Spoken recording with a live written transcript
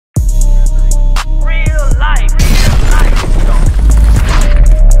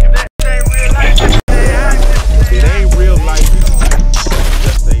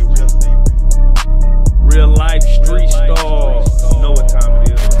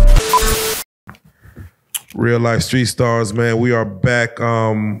Real life street stars, man. We are back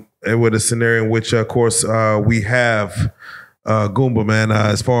and with a scenario in which, of course, we have Goomba, man.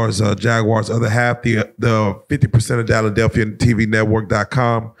 As far as Jaguar's other half, the 50% of Philadelphia TV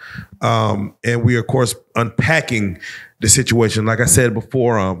Network.com. And we, of course, unpacking the situation. Like I said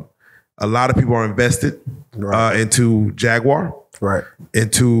before, a lot of people are invested into Jaguar,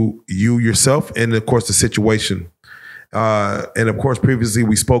 into you yourself, and, of course, the situation. And of course, previously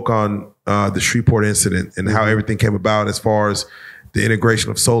we spoke on the Shreveport incident and how everything came about as far as the integration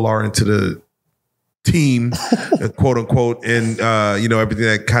of Soular into the team, quote unquote, and everything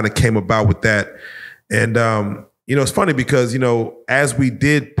that kind of came about with that. And it's funny because as we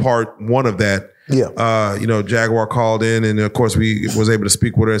did part one of that, Jaguar called in, and of course we was able to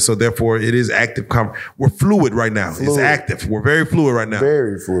speak with her. So therefore, it is active. We're fluid right now. It's active. We're very fluid right now.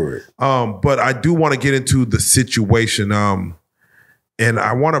 Very fluid. But I do want to get into the situation, and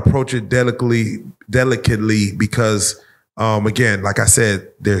I want to approach it delicately because, again, like I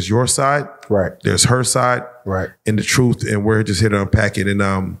said, there's your side, there's her side, and the truth, and we're just here to unpack it.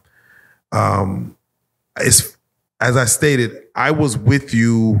 And it's as I stated, I was with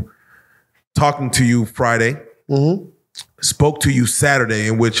you. Talking to you Friday, spoke to you Saturday,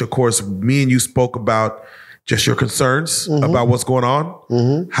 in which, of course, me and you spoke about just your concerns about what's going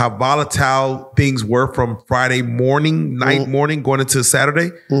on, how volatile things were from Friday morning, night morning, going into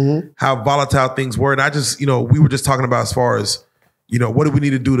Saturday, how volatile things were. And I just, we were just talking about as far as, what do we need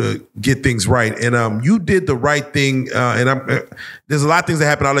to do to get things right? And you did the right thing. And there's a lot of things that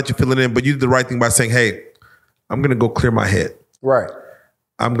happen. I'll let you fill it in, but you did the right thing by saying, hey, I'm going to go clear my head. Right.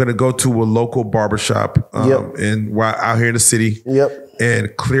 I'm going to go to a local barbershop and out here in the city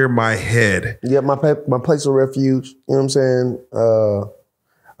and clear my head. Yep, my place of refuge. You know what I'm saying?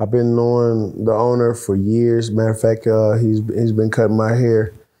 I've been knowing the owner for years. Matter of fact, he's been cutting my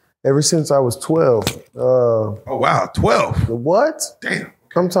hair ever since I was 12. Oh, wow, 12? What? Damn.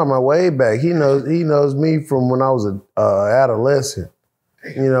 I'm talking about way back. He knows me from when I was an adolescent.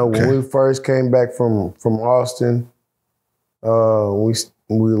 When we first came back from Austin,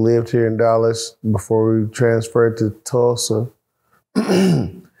 we lived here in Dallas before we transferred to Tulsa.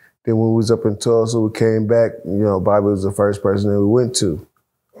 Then when we was up in Tulsa, we came back. Bobby was the first person that we went to.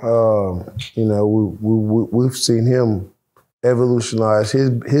 We've seen him evolutionize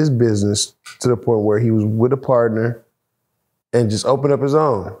his business to the point where he was with a partner and just opened up his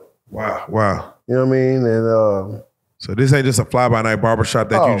own. Wow. You know what I mean? And so this ain't just a fly-by-night barbershop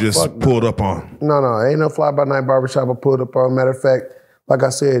that you just pulled up on. No, ain't no fly-by-night barbershop I pulled up on. Matter of fact, like I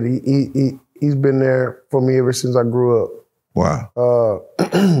said, he's been there for me ever since I grew up. Wow.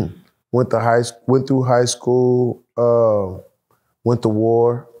 Went through high school, went to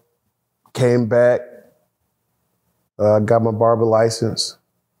war, came back, got my barber license,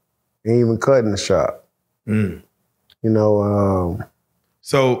 and even cut in the shop.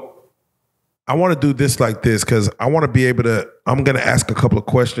 So I want to do this like this because I want to be able to, I'm going to ask a couple of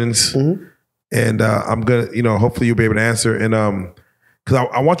questions and I'm going to, hopefully you'll be able to answer. And because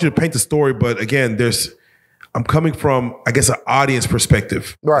I want you to paint the story, but again, I'm coming from, I guess, an audience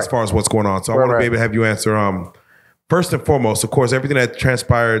perspective as far as what's going on. So I want to be able to have you answer. First and foremost, of course, everything that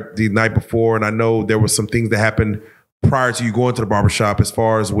transpired the night before, and I know there were some things that happened prior to you going to the barbershop as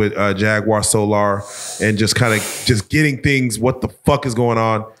far as with Jaguar, Soular, and just kind of just getting things, what the fuck is going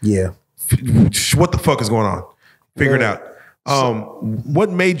on? Yeah. What the fuck is going on? Figure it out. What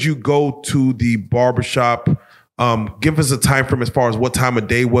made you go to the barbershop? Give us a time frame as far as what time of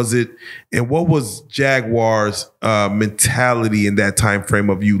day was it, and what was Jaguar's mentality in that time frame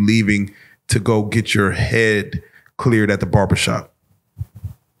of you leaving to go get your head cleared at the barbershop?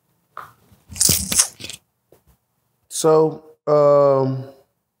 So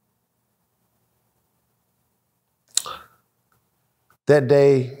that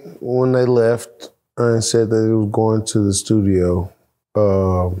day when they left and said that they was going to the studio,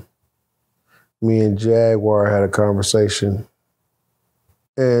 me and Jaguar had a conversation,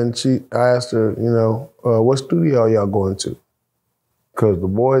 and I asked her, what studio y'all going to? Because the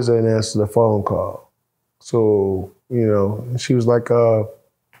boys didn't answer the phone call. So, she was like,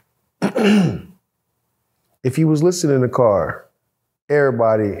 if you was listening in the car,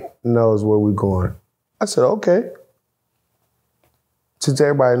 everybody knows where we're going. I said, okay. Since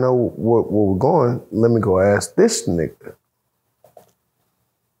everybody know where we're going, let me go ask this nigga.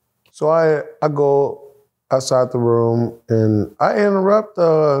 So I go outside the room and I interrupt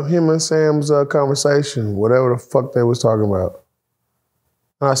him and Sam's conversation, whatever the fuck they was talking about.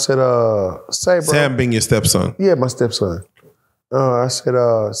 And I said, say, bro. Sam being your stepson. Yeah, my stepson. I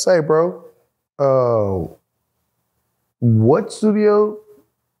said, say, bro, what studio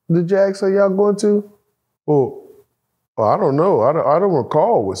did Jag say y'all going to? Well, I don't know. I don't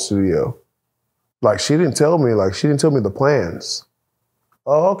recall what studio. Like, she didn't tell me. Like, she didn't tell me the plans.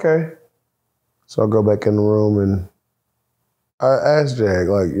 Oh, okay. So I go back in the room and I asked Jag,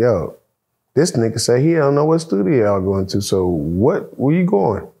 like, yo, this nigga say he don't know what studio y'all going to. So where you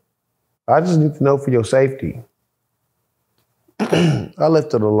going? I just need to know for your safety. I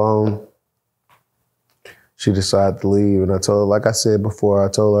left it alone. She decided to leave, and I told her, like I said before, I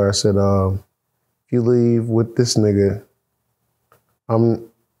told her, I said, if you leave with this nigga, don't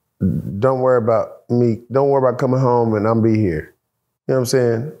worry about me. Don't worry about coming home and I'm be here. You know what I'm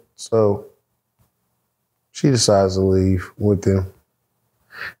saying? So she decides to leave with them.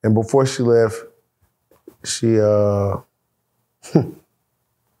 And before she left, she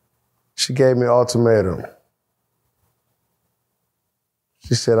she gave me an ultimatum.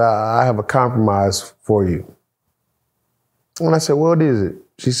 She said, I have a compromise for you. And I said, what is it?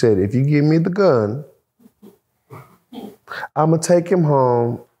 She said, if you give me the gun, I'm going to take him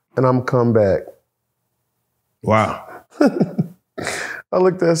home and I'm going to come back. Wow. I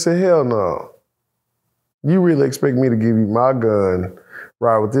looked at her and said, hell no. You really expect me to give you my gun,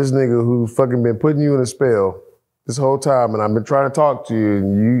 right, with this nigga who fucking been putting you in a spell this whole time, and I've been trying to talk to you,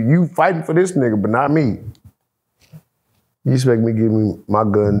 and you fighting for this nigga, but not me. You expect me to give me my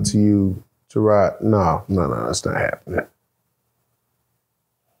gun to you to ride? No, that's not happening.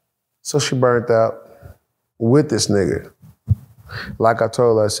 So she burnt out with this nigga. Like I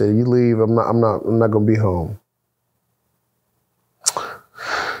told her, I said, you leave, I'm not gonna be home.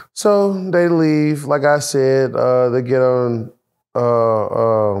 So they leave. Like I said, they get on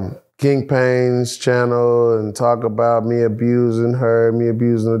King Payne's channel and talk about me abusing her, me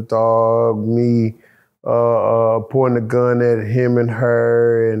abusing the dog, me pointing a gun at him and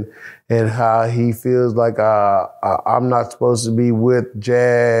her, and how he feels like I'm not supposed to be with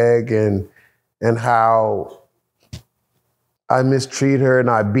Jag, and how I mistreat her and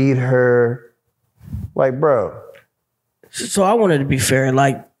I beat her. Like, bro. So I wanted to be fair.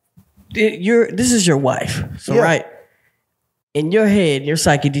 Like, this is your wife, so yeah. Right? In your head, your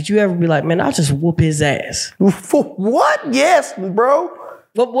psyche, did you ever be like, man, I'll just whoop his ass? What? Yes, bro.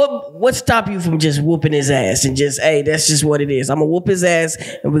 What stopped you from just whooping his ass and just, hey, that's just what it is. I'm gonna whoop his ass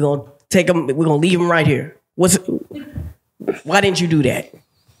and we're gonna take him, we're gonna leave him right here. Why didn't you do that?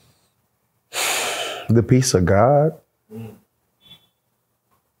 The peace of God.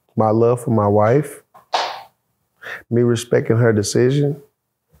 My love for my wife. Me respecting her decision.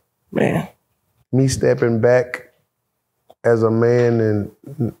 Man. Me stepping back as a man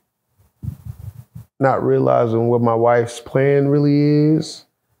and not realizing what my wife's plan really is,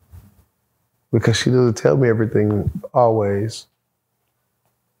 because she doesn't tell me everything always.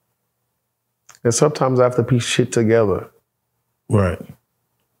 And sometimes I have to piece shit together. Right.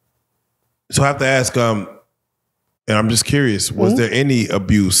 So I have to ask, and I'm just curious, was there any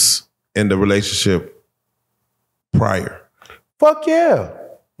abuse in the relationship prior? Fuck yeah.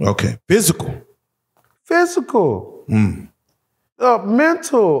 Okay. Physical.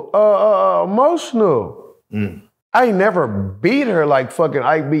 Mental, emotional. I ain't never beat her like fucking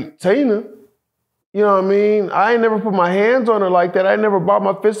I beat Tina. You know what I mean? I ain't never put my hands on her like that. I ain't never brought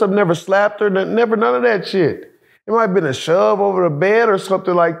my fist up, never slapped her, never none of that shit. It might have been a shove over the bed or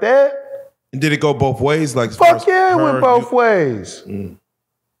something like that. And did it go both ways? Like, fuck yeah, it went both ways. And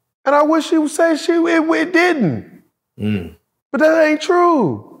I wish she would say it didn't. But that ain't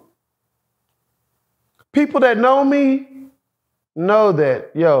true. People that know me know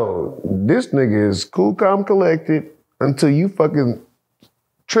that, yo, this nigga is cool, calm, collected until you fucking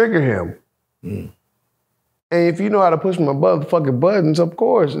trigger him. And if you know how to push my motherfucking buttons, of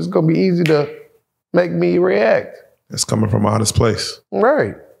course, it's gonna be easy to make me react. It's coming from an honest place.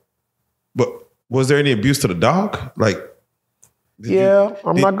 Right. But was there any abuse to the dog? Like,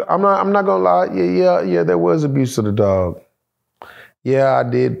 I'm not gonna lie. Yeah, there was abuse to the dog. Yeah, I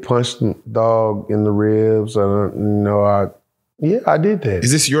did punch the dog in the ribs. I did that.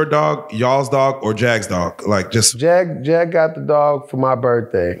 Is this your dog, y'all's dog, or Jag's dog? Like, just Jag got the dog for my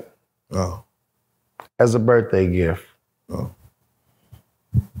birthday. Oh. As a birthday gift. Oh.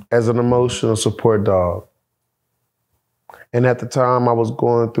 As an emotional support dog. And at the time, I was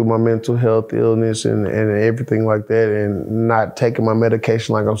going through my mental health illness and everything like that, and not taking my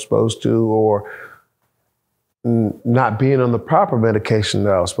medication like I'm supposed to, or not being on the proper medication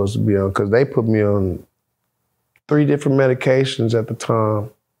that I was supposed to be on, because they put me on 3 different medications at the time.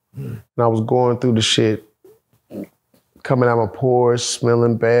 And I was going through the shit, coming out my pores,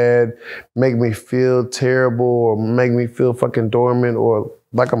 smelling bad, make me feel terrible, or make me feel fucking dormant, or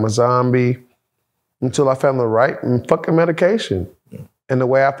like I'm a zombie, until I found the right fucking medication. And the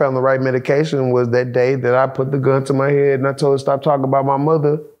way I found the right medication was that day that I put the gun to my head and I told her to stop talking about my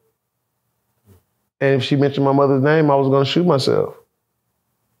mother. And if she mentioned my mother's name, I was gonna shoot myself.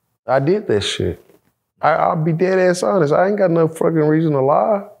 I did that shit. I'll be dead ass honest. I ain't got no fucking reason to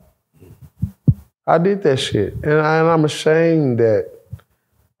lie. I did that shit. And I'm ashamed that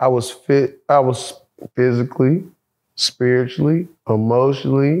I was physically, spiritually,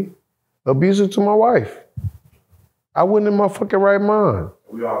 emotionally abusive to my wife. I wasn't in my fucking right mind.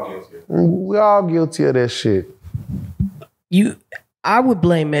 We all guilty. We all guilty of that shit. I would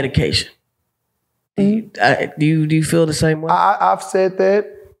blame medication. Do you feel the same way? I've said that,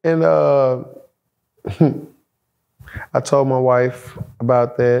 and I told my wife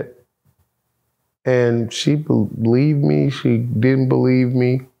about that, and she believed me. She didn't believe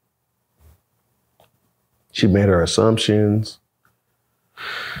me. She made her assumptions.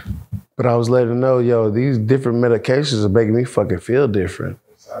 But I was letting her know, yo, these different medications are making me fucking feel different.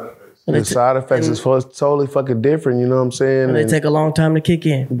 The side effects is totally fucking different, you know what I'm saying? And they take a long time to kick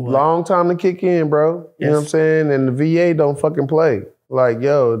in. Boy. Long time to kick in, bro. You know what I'm saying? And the VA don't fucking play. Like,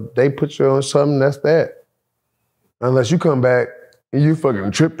 yo, they put you on something, that's that. Unless you come back and you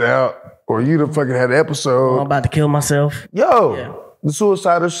fucking tripped out or you done fucking had an episode. I'm about to kill myself. Yo, the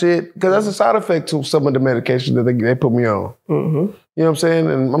suicidal shit, because that's a side effect to some of the medication that they put me on. Mm-hmm. You know what I'm saying?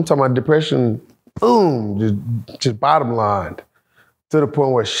 And I'm talking about depression, boom, just bottom lined. To the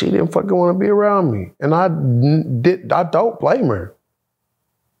point where she didn't fucking want to be around me. And I don't blame her.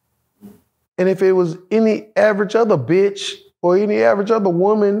 And if it was any average other bitch or any average other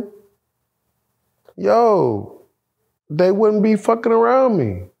woman, yo, they wouldn't be fucking around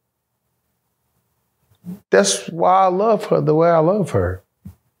me. That's why I love her the way I love her.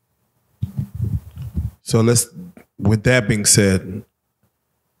 So with that being said,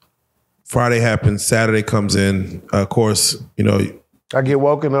 Friday happens, Saturday comes in. Of course, you know, I get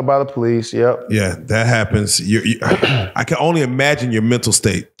woken up by the police. Yep. Yeah, that happens. I can only imagine your mental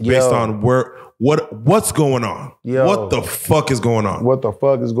state based on what's going on. Yo. What the fuck is going on? What the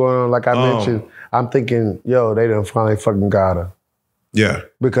fuck is going on? Like I mentioned, I'm thinking, yo, they done finally fucking got her. Yeah.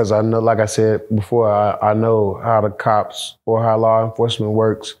 Because I know, like I said before, I know how the cops or how law enforcement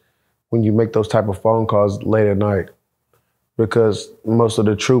works when you make those type of phone calls late at night. Because most of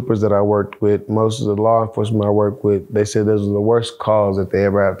the troopers that I worked with, most of the law enforcement I worked with, they said those are the worst calls that they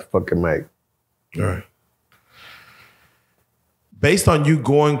ever have to fucking make. All right. Based on you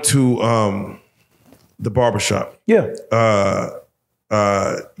going to the barbershop. Yeah.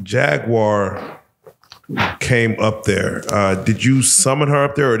 Jaguar came up there. Did you summon her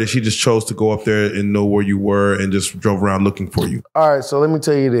up there, or did she just chose to go up there and know where you were and just drove around looking for you? All right, so let me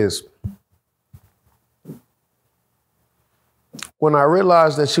tell you this. When I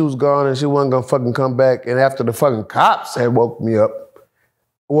realized that she was gone and she wasn't gonna fucking come back, and after the fucking cops had woke me up,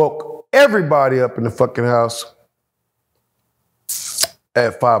 woke everybody up in the fucking house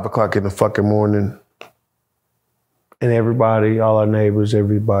at 5 o'clock in the fucking morning. And everybody, all our neighbors,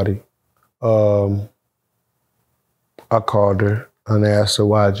 everybody. I called her and asked her,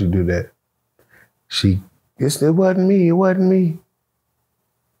 why'd you do that? It wasn't me.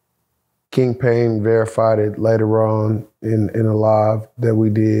 King Payne verified it later on in a live that we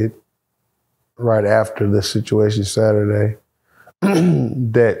did right after the situation Saturday,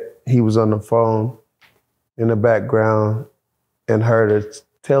 that he was on the phone in the background and heard her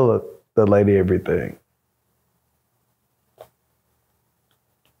tell the lady everything.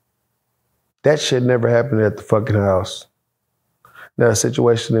 That shit never happened at the fucking house. That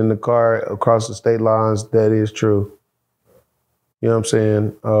situation in the car across the state lines, that is true. You know what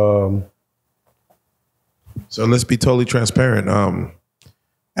I'm saying? So let's be totally transparent.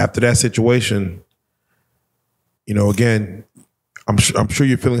 After that situation, you know, again, I'm sure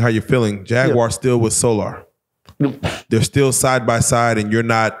you're feeling how you're feeling. Jaguar's still with Soular. They're still side by side, and you're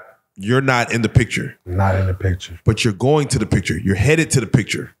not in the picture. Not in the picture. But you're going to the picture. You're headed to the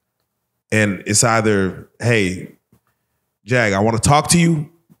picture. And it's either, hey, Jag, I want to talk to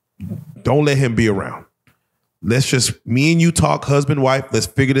you. Don't let him be around. Let's just, me and you talk, husband, wife, let's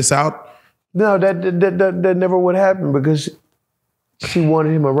figure this out. No, that never would happen because she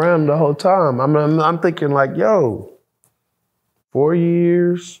wanted him around the whole time. I'm thinking like, yo, 4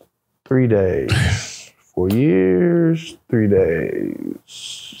 years, 3 days. 4 years, 3 days.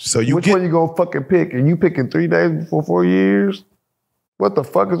 So which one you gonna fucking pick? Are you picking 3 days before 4 years? What the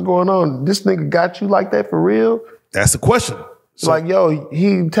fuck is going on? This nigga got you like that for real? That's the question. So, like, yo,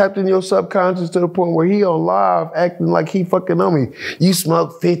 he tapped in your subconscious to the point where he on live acting like he fucking on me. You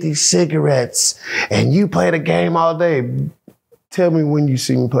smoke 50 cigarettes and you play the game all day. Tell me when you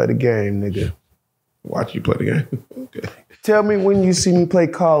see me play the game, nigga. Watch you play the game. Okay. Tell me when you see me play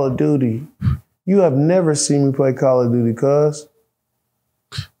Call of Duty. You have never seen me play Call of Duty, cuz.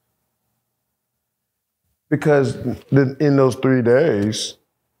 Because in those 3 days,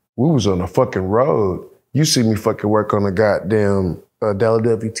 we was on the fucking road. You see me fucking work on the goddamn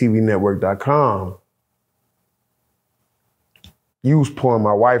DeladelphiaTVNetwork.com. You was pouring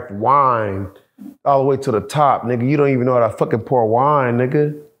my wife wine all the way to the top, nigga. You don't even know how to fucking pour wine,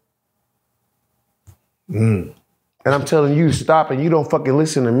 nigga. And I'm telling you, stop, and you don't fucking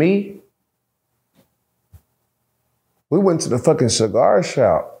listen to me. We went to the fucking cigar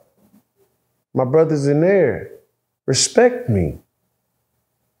shop. My brother's in there. Respect me.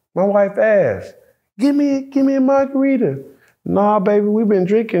 My wife asked, give me a margarita. Nah, baby, we've been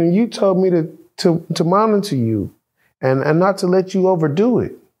drinking. You told me to monitor you and not to let you overdo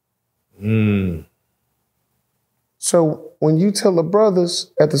it. So when you tell the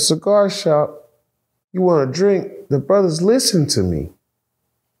brothers at the cigar shop you want to drink, the brothers listen to me.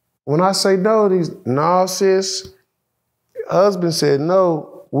 When I say no, nah, sis. Husband said,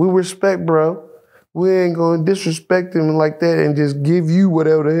 no, we respect, bro. We ain't gonna disrespect him like that and just give you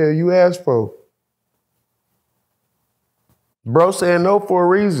whatever the hell you asked for. Bro saying no for a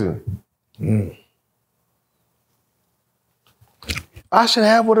reason. I should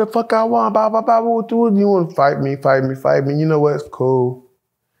have what the fuck I want. Blah, blah, blah. You want to fight me. You know what? It's cool.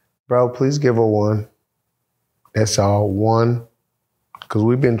 Bro, please give her one. That's all. One. Because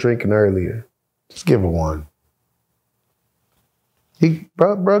we've been drinking earlier. Just give her one.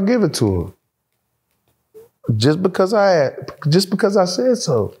 Bro, give it to her. Just because I said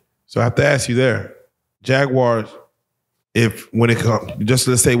so. So I have to ask you there, Jaguars,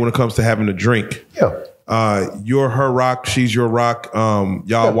 let's say when it comes to having a drink, you're her rock, she's your rock.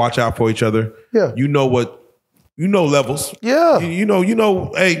 Y'all watch out for each other. Yeah. You know levels. Yeah. You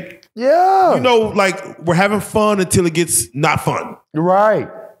know, hey. Yeah. You know, like we're having fun until it gets not fun. Right.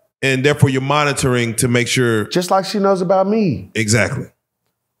 And therefore you're monitoring to make sure. Just like she knows about me. Exactly.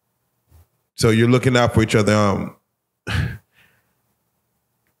 So you're looking out for each other.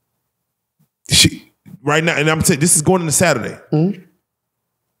 Right now, and I'm saying this is going into Saturday. Mm-hmm.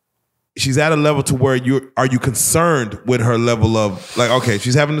 She's at a level to where are you concerned with her level of like, okay,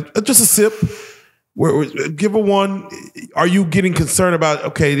 she's having just a sip. Give her one. Are you getting concerned about,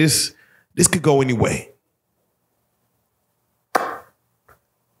 okay, this could go any way?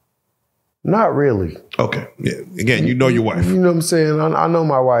 Not really. Okay. Yeah. Again, you know your wife. You know what I'm saying? I know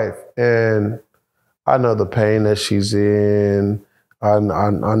my wife, and I know the pain that she's in. I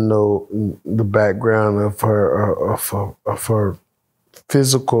know the background of her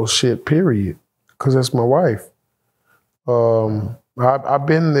physical shit, period. Because that's my wife. I've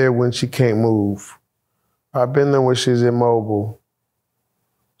been there when she can't move. I've been there when she's immobile.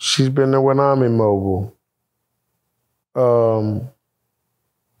 She's been there when I'm immobile.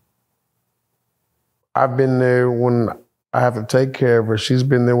 I've been there when I have to take care of her. She's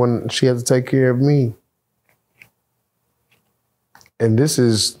been there when she has to take care of me. And this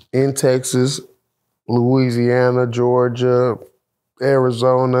is in Texas, Louisiana, Georgia,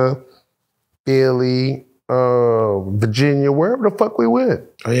 Arizona, Philly, Virginia, wherever the fuck we went.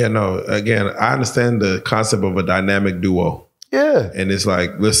 Oh yeah, no. Again, I understand the concept of a dynamic duo. Yeah. And it's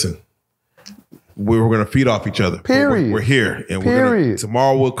like, listen, we're going to feed off each other. Period. We're here. And Period.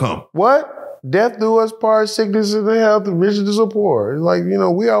 Tomorrow will come. What? Death do us part, sickness and health, and riches or poor. It's like,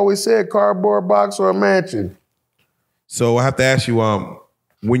 we always said cardboard box or a mansion. So I have to ask you,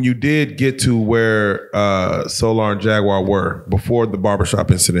 when you did get to where Soular and Jaguar were before the barbershop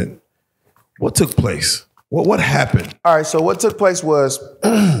incident, what took place? What happened? All right, so what took place was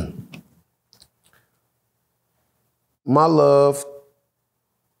my love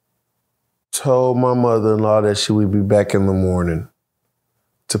told my mother-in-law that she would be back in the morning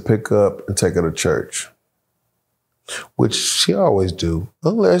to pick up and take her to church, which she always do,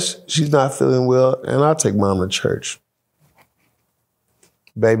 unless she's not feeling well, and I take mom to church.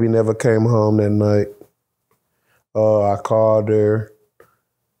 Baby never came home that night. I called her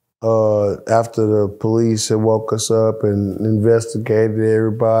after the police had woke us up and investigated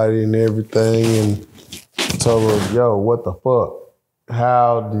everybody and everything, and told her, yo, what the fuck?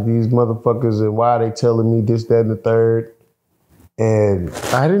 How did these motherfuckers, and why are they telling me this, that, and the third? And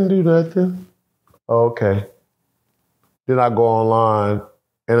I didn't do nothing. Okay. Then I go online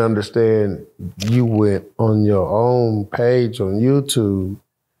and understand you went on your own page on YouTube.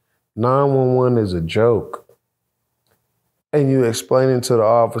 911 is a joke. And you explaining to the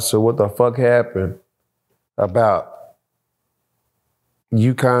officer what the fuck happened about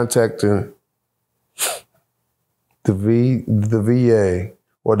you contacting the VA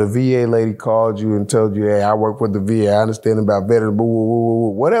or the VA lady called you and told you, hey, I work for the VA, I understand about veterans,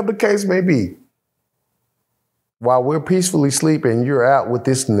 whatever the case may be. While we're peacefully sleeping, you're out with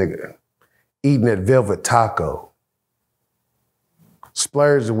this nigga, eating that velvet taco,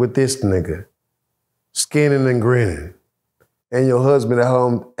 splurging with this nigga, skinning and grinning, and your husband at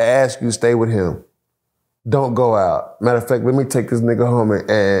home asks you to stay with him. Don't go out. Matter of fact, let me take this nigga home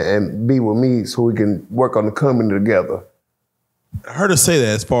and be with me so we can work on the company together. I heard her say that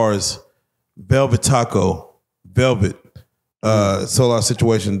as far as velvet Soular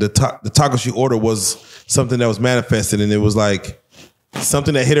situation. The taco she ordered was something that was manifested, and it was like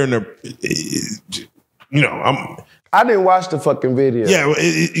something that hit her in the, I didn't watch the fucking video. Yeah,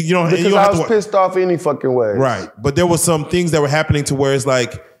 because I was pissed off any fucking way. Right, but there was some things that were happening to where it's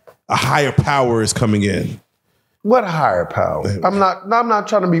like a higher power is coming in. What higher power? I'm not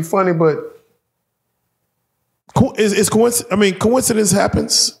trying to be funny, but it's coincidence. I mean, coincidence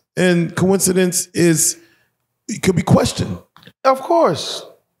happens, and coincidence it could be questioned. Of course,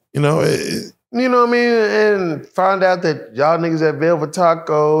 you know what I mean, and find out that y'all niggas at Velvet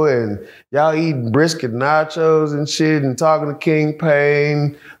Taco and y'all eating brisket nachos and shit and talking to King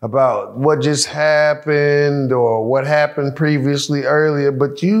Payne about what just happened or what happened previously earlier,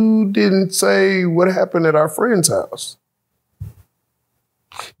 but you didn't say what happened at our friend's house.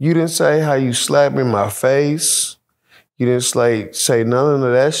 You didn't say how you slapped me in my face. You didn't say none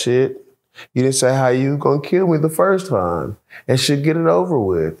of that shit. You didn't say how you gonna kill me the first time and should get it over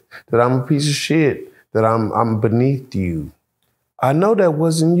with. That I'm a piece of shit. That I'm beneath you. I know that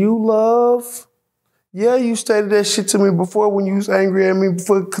wasn't you, love. Yeah, you stated that shit to me before when you was angry at me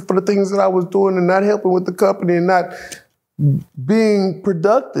for the things that I was doing and not helping with the company and not being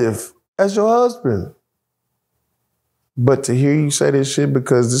productive as your husband. But to hear you say this shit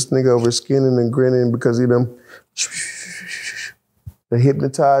because this nigga over skinning and grinning because he done they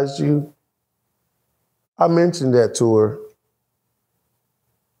hypnotized you. I mentioned that to her.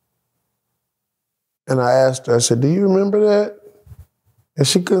 And I asked her, I said, do you remember that? And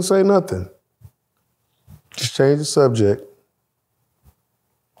she couldn't say nothing. Just changed the subject.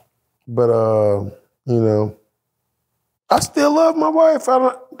 But, I still love my wife.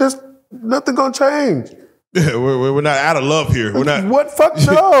 There's nothing gonna change. Yeah, we're not out of love here. We're not. What fuck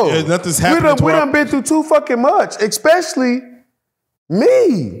no? Yeah, nothing's happening. We done been through too fucking much, especially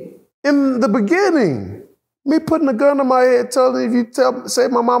me in the beginning. Me putting a gun to my head, telling if you say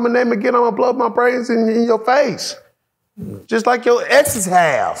my mama name again, I'm gonna blow my brains in your face. Just like your exes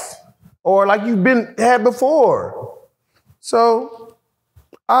have. Or like you've had before. So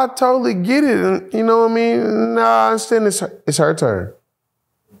I totally get it. And you know what I mean? Nah, I understand it's her turn.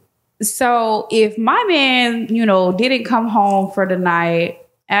 So if my man, didn't come home for the night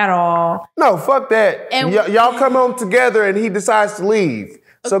at all. No, fuck that. And y'all come home together and he decides to leave.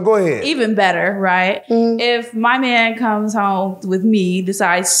 So go ahead. Even better, right? Mm-hmm. If my man comes home with me,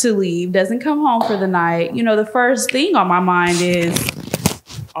 decides to leave, doesn't come home for the night, the first thing on my mind is,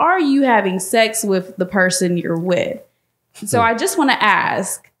 are you having sex with the person you're with? So I just want to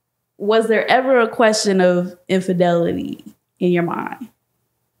ask, was there ever a question of infidelity in your mind?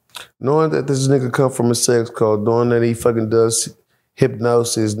 Knowing that this nigga come from a sex cult, knowing that he fucking does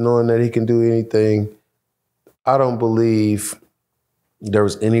hypnosis, knowing that he can do anything, I don't believe there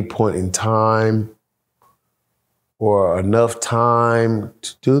was any point in time or enough time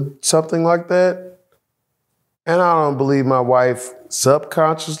to do something like that. And I don't believe my wife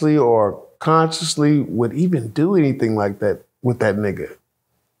subconsciously or consciously would even do anything like that with that nigga.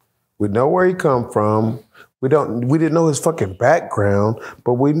 We know where he come from. We didn't know his fucking background,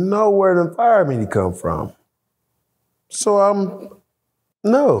 but we know where the environment he come from. So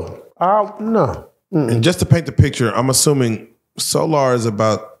no. And just to paint the picture, I'm assuming Soular is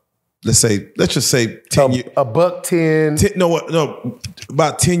about, let's just say 10 years. $110.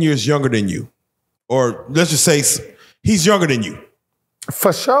 About 10 years younger than you. Or let's just say he's younger than you.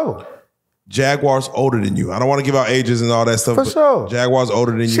 For sure. Jaguar's older than you. I don't want to give out ages and all that stuff. For sure. Jaguar's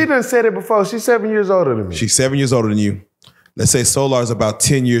older than you. She done said it before. She's 7 years older than me. She's 7 years older than you. Let's say Soular's about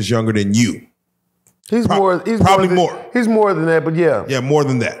 10 years younger than you. He's probably more. He's more than that, but yeah. Yeah, more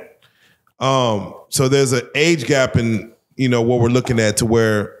than that. So there's an age gap in, what we're looking at to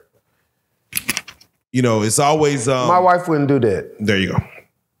where, it's always... my wife wouldn't do that. There you go.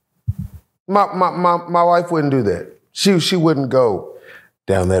 My wife wouldn't do that. She wouldn't go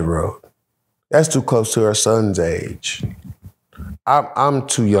down that road. That's too close to her son's age. I'm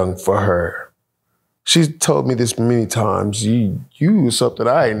too young for her. She's told me this many times. You was something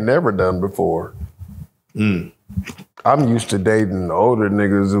I ain't never done before. I'm used to dating older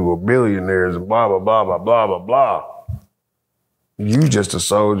niggas who are billionaires and blah, blah, blah, blah, blah, blah, blah. You just a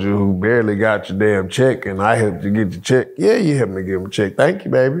soldier who barely got your damn check and I helped you get your check. Yeah, you helped me get my check. Thank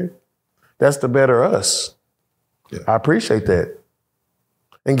you, baby. That's the better us. Yeah. I appreciate that.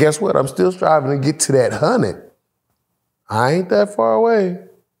 And guess what? I'm still striving to get to that 100. I ain't that far away.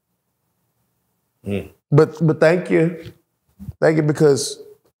 But thank you. Thank you, because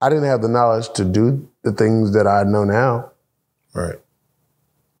I didn't have the knowledge to do the things that I know now. Right.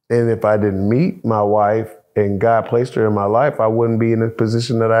 And if I didn't meet my wife and God placed her in my life, I wouldn't be in the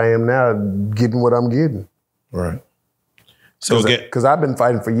position that I am now, getting what I'm getting. Right. So because I've been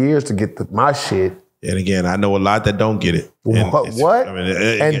fighting for years to get my shit. And again, I know a lot that don't get it. What? I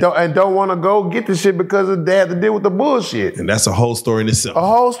mean, and don't want to go get the shit because they have to deal with the bullshit. And that's a whole story in itself. A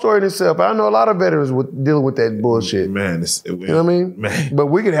whole story in itself. I know a lot of veterans dealing with that bullshit. Man, you know what I mean? Man. But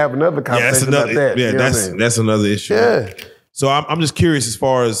we could have another conversation about that. Yeah, that's another issue. Yeah. So I'm just curious as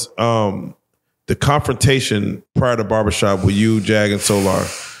far as the confrontation prior to Barbershop with you, Jag, and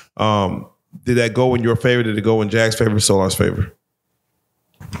Soular. Did that go in your favor? Did it go in Jag's favor, Soular's favor?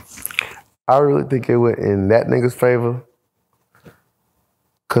 I really think it went in that nigga's favor.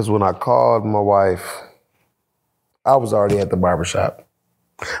 Because when I called my wife, I was already at the barbershop.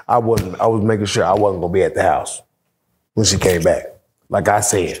 I was making sure I wasn't going to be at the house when she came back. Like I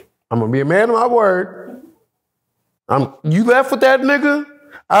said, I'm going to be a man of my word. You left with that nigga?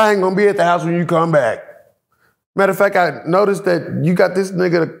 I ain't going to be at the house when you come back. Matter of fact, I noticed that you got this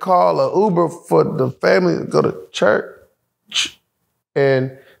nigga to call an Uber for the family to go to church.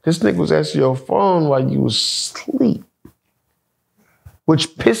 And this nigga was answering your phone while you was asleep,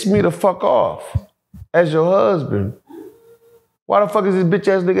 which pissed me the fuck off as your husband. Why the fuck is this bitch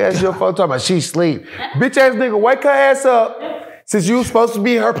ass nigga answering your phone talking about she sleep? Bitch ass nigga, wake her ass up. Since you was supposed to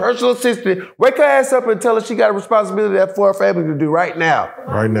be her personal assistant, wake her ass up and tell her she got a responsibility for her family to do right now.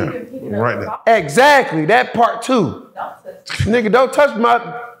 Right now. Right now. Exactly, that part too. Nigga, don't touch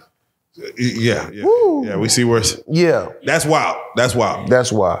my... Yeah. Yeah, we see where it's... Yeah. That's wild. That's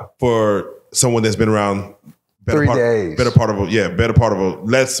why. For someone that's been around... 3 days. Better part of a...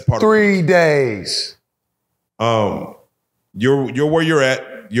 Less part 3 days. You're where you're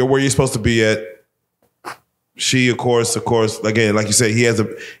at. You're where you're supposed to be at. She, of course, again, like you said,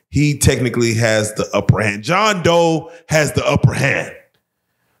 he technically has the upper hand. John Doe has the upper hand.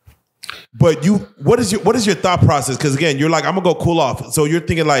 But what is your thought process? Because again, you're like, I'm gonna go cool off. So you're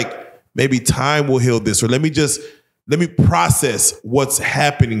thinking like, maybe time will heal this, or let me process what's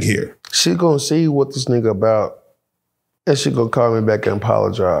happening here. She gonna see what this nigga about, and she gonna call me back and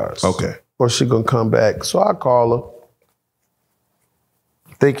apologize. Okay. Or she gonna come back. So I call her,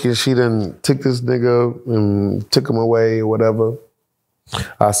 thinking she done took this nigga and took him away or whatever.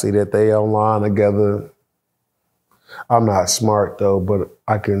 I see that they online together. I'm not smart though, but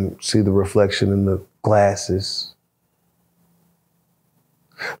I can see the reflection in the glasses.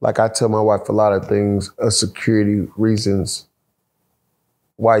 Like I tell my wife a lot of things, security reasons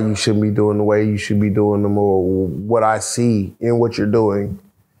why you shouldn't be doing the way you should be doing them, or what I see in what you're doing.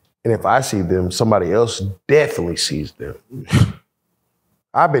 And if I see them, somebody else definitely sees them.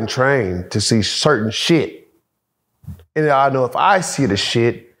 I've been trained to see certain shit. And I know if I see the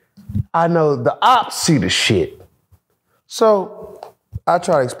shit, I know the ops see the shit. So I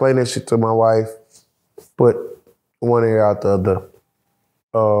try to explain that shit to my wife, but one ear out the other.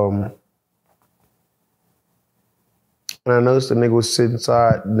 And I noticed the nigga was sitting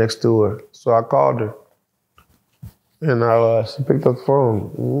inside next to her. So I called her. And she picked up the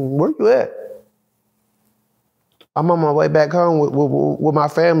phone. Where you at? I'm on my way back home with my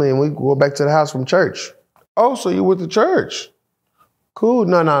family, and we go back to the house from church. Oh, so you went to church? Cool.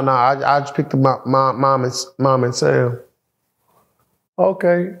 No. I just picked up my mom and Sam.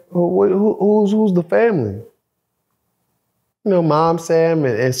 Okay. Who's the family? You know, Mom, Sam,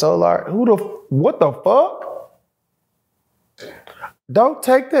 and Soular. What the fuck? Don't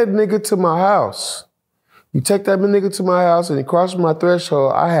take that nigga to my house. You take that nigga to my house and he crosses my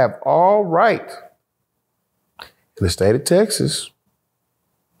threshold, I have all right in the state of Texas,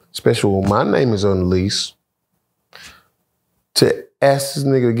 especially when my name is on the lease, to ask this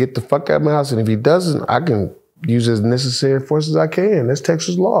nigga to get the fuck out of my house. And if he doesn't, I can use as necessary force as I can. That's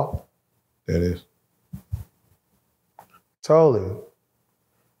Texas law. That is. Told him,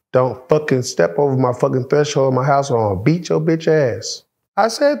 don't fucking step over my fucking threshold of my house or I'll beat your bitch ass. I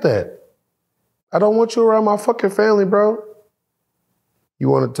said that. I don't want you around my fucking family, bro. You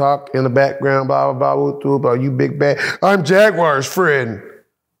want to talk in the background, blah, blah, blah, blah, you big bad. I'm Jaguar's friend.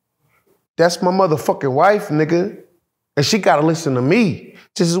 That's my motherfucking wife, nigga. And she got to listen to me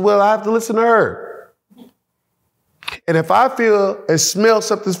just as well I have to listen to her. And if I feel and smell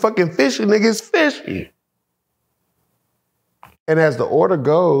something's fucking fishy, nigga, it's fishy. And as the order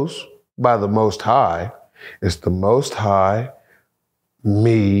goes by the Most High, it's the Most High,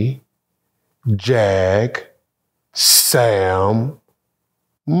 me, Jag, Sam,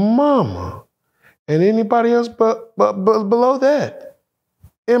 Mama, and anybody else but below that.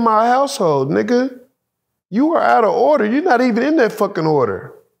 In my household, nigga, you are out of order. You're not even in that fucking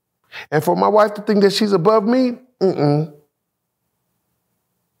order. And for my wife to think that she's above me, you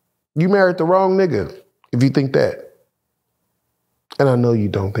married the wrong nigga if you think that. And I know you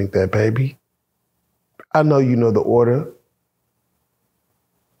don't think that, baby. I know you know the order.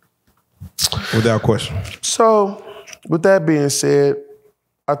 Without question. So, with that being said,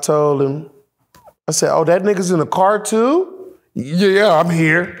 I told him, I said, oh, that nigga's in the car too? Yeah, I'm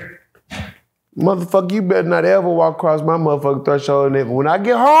here. Motherfucker, you better not ever walk across my motherfucking threshold. And when I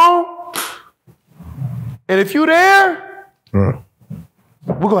get home, and if you there, we're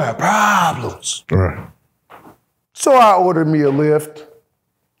gonna have problems. Right. So I ordered me a lift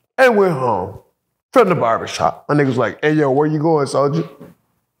and went home from the barbershop. My nigga's like, hey, yo, where you going, soldier?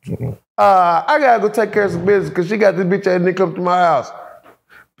 I gotta go take care of some business because she got this bitch ass nigga come to my house.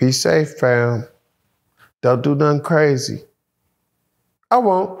 Be safe, fam. Don't do nothing crazy. I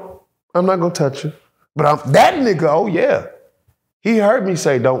won't. I'm not gonna touch you. But that nigga, oh yeah. He heard me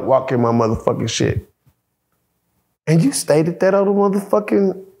say, don't walk in my motherfucking shit. And you stated that on the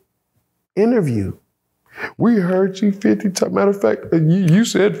motherfucking interview. We heard you 50 times. Matter of fact, you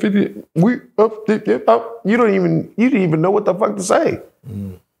said 50. You didn't even know what the fuck to say.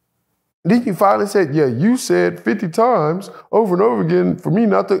 Then you finally said, yeah, you said 50 times over and over again for me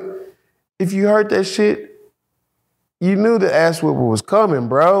not to. If you heard that shit, you knew the ass whooping was coming,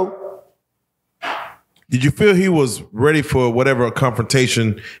 bro. Did you feel he was ready for whatever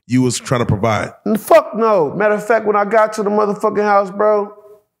confrontation you was trying to provide? Fuck no. Matter of fact, when I got to the motherfucking house, bro,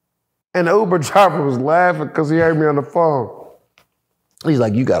 and the Uber driver was laughing because he heard me on the phone. He's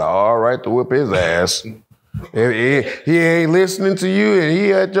like, you got all right to whip his ass. If he ain't listening to you and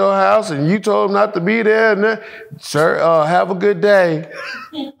he at your house and you told him not to be there. And sir, have a good day.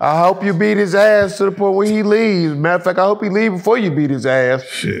 I hope you beat his ass to the point where he leaves. Matter of fact, I hope he leaves before you beat his ass.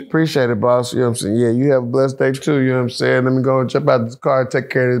 Shit. Appreciate it, boss. You know what I'm saying? Yeah, you have a blessed day too. You know what I'm saying? Let me go and jump out this car and take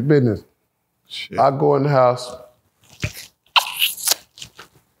care of this business. Shit. I go in the house.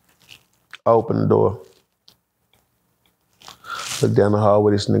 I open the door. Look down the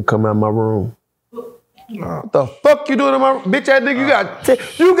hallway, this nigga come out of my room. What the fuck you doing in my room? Bitch ass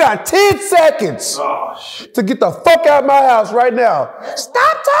nigga, you got 10 seconds to get the fuck out of my house right now.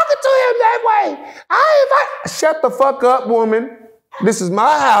 Stop talking to him that way. Shut the fuck up, woman. This is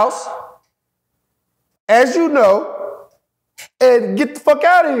my house, as you know, and get the fuck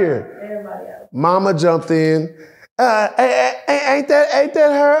out of here. Everybody else. Mama jumped in. Ain't that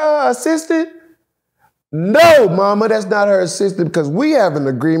her assistant? No, mama, that's not her assistant because we have an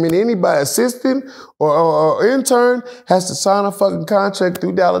agreement. Anybody assistant or intern has to sign a fucking contract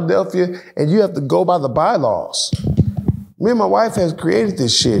through Philadelphia and you have to go by the bylaws. Me and my wife has created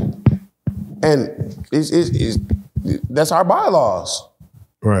this shit and that's our bylaws.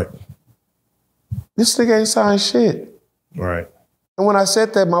 Right. This nigga ain't signed shit. Right. And when I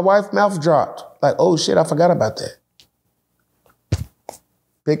said that, my wife's mouth dropped. Like, oh shit, I forgot about that.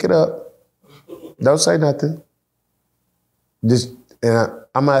 Pick it up. Don't say nothing.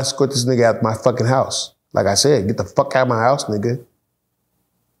 I'm gonna escort this nigga out of my fucking house. Like I said, get the fuck out of my house, nigga.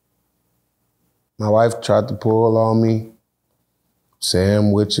 My wife tried to pull on me.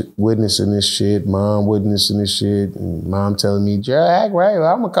 Sam witnessing this shit, mom witnessing this shit, and mom telling me, Jack, right,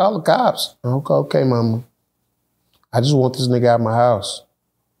 I'm gonna call the cops. Okay, mama. I just want this nigga out of my house.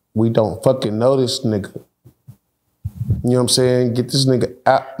 We don't fucking know this nigga. You know what I'm saying? Get this nigga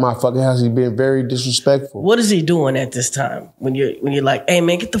out my fucking house. He's being very disrespectful. What is he doing at this time? When you're like, hey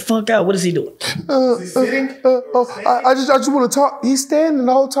man, get the fuck out. What is he doing? Is he sitting? I just want to talk. He's standing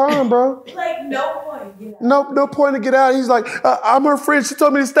the whole time, bro. Like no point. You know? No point to get out. He's like, I'm her friend. She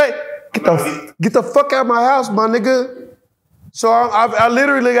told me to stay. Get the fuck out of my house, my nigga. So I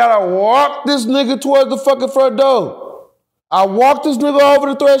literally gotta walk this nigga towards the fucking front door. I walk this nigga over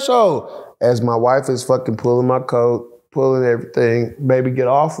the threshold as my wife is fucking pulling my coat. Pulling everything. Baby, get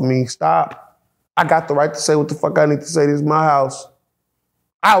off of me. Stop. I got the right to say what the fuck I need to say. This is my house.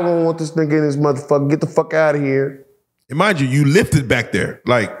 I don't want this nigga in this motherfucker. Get the fuck out of here. And mind you, you lifted back there.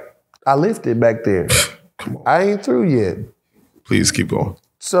 Like, I lifted back there. come on. I ain't through yet. Please keep going.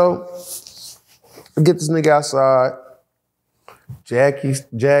 So, I get this nigga outside.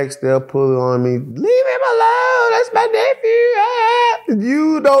 Jag still pulling on me. Leave him alone. That's my nephew.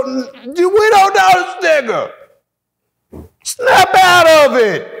 We don't know this nigga. Snap out of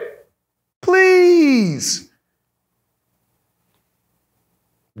it. Please.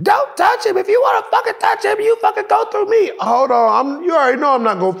 Don't touch him. If you want to fucking touch him, you fucking go through me. Hold on. You already know I'm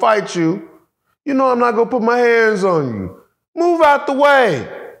not going to fight you. You know I'm not going to put my hands on you. Move out the way.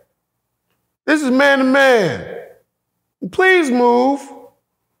 This is man to man. Please move.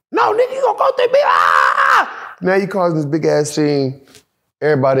 No, nigga, you going to go through me. Ah! Now you causing this big ass scene.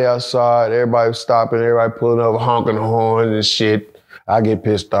 Everybody outside, everybody stopping, everybody pulling up, honking the horn and shit. I get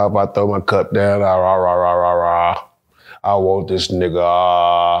pissed off. I throw my cup down. Rah, rah, rah, rah, rah. I want this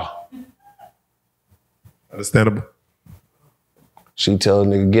nigga. Understandable. She tell a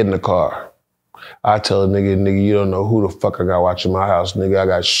nigga, get in the car. I tell a nigga, you don't know who the fuck I got watching my house, nigga. I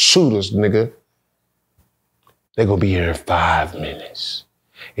got shooters, nigga. They gonna be here in 5 minutes.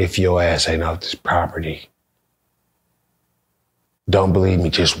 If your ass ain't off this property. Don't believe me,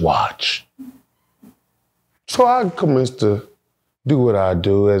 just watch. So I commence to do what I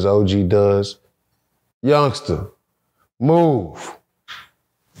do, as OG does. Youngster, move.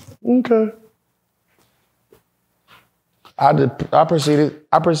 Okay. I proceeded,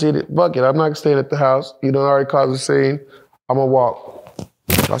 fuck it, I'm not staying at the house. You done already caused a scene. I'm gonna walk.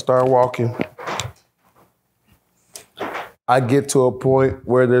 I start walking. I get to a point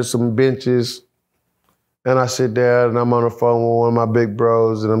where there's some benches and I sit down and I'm on the phone with one of my big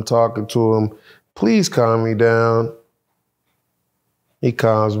bros and I'm talking to him. Please calm me down. He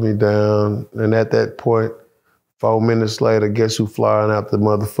calms me down. And at that point, 4 minutes later, guess who flying out the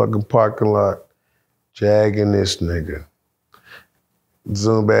motherfucking parking lot? Jagging this nigga.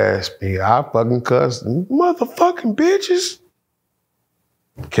 Zumba asked me, I fucking cussed. Motherfucking bitches.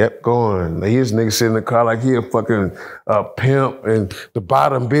 Kept going. His nigga sitting in the car like he a fucking pimp and the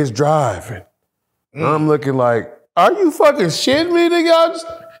bottom bitch driving. I'm looking like, are you fucking shitting me, nigga?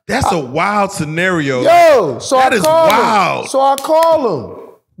 That's a wild scenario. Yo, so that I is call wild. him. So I call him.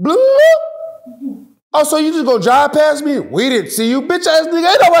 Bloop. Oh, so you just gonna drive past me? We didn't see you, bitch ass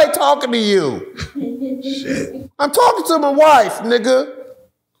nigga. Ain't nobody talking to you. Shit. I'm talking to my wife, nigga.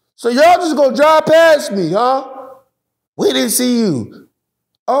 So y'all just gonna drive past me, huh? We didn't see you.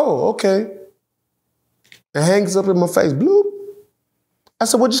 Oh, okay. And hangs up in my face. Bloop. I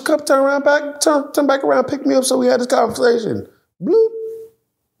said, well, just come turn back around, pick me up so we had this conversation. Bloop.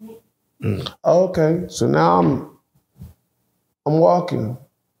 Okay, so now I'm walking.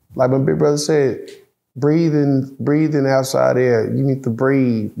 Like my big brother said, breathing outside air. You need to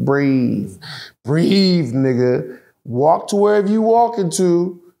breathe, nigga. Walk to wherever you walking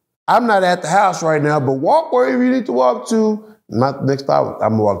to. I'm not at the house right now, but walk wherever you need to walk to. Next stop,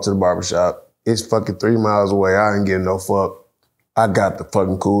 I'm gonna walk to the barbershop. It's fucking 3 miles away. I ain't getting no fuck. I got to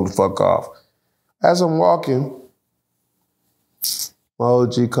fucking cool the fuck off. As I'm walking, my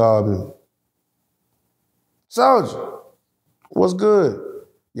OG called me. Soldier, what's good?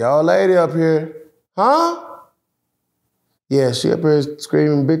 Y'all lady up here, huh? Yeah, she up here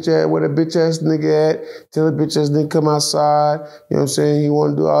screaming, bitch ass, where the bitch ass nigga at? Tell the bitch ass nigga come outside. You know what I'm saying? He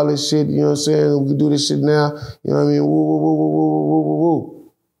want to do all this shit. You know what I'm saying? We can do this shit now. You know what I mean? Woo, woo, woo, woo, woo, woo, woo,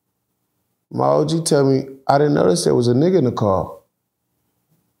 woo. My OG tell me, I didn't notice there was a nigga in the car.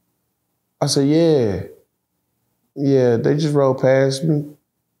 I said, yeah. Yeah, they just rolled past me.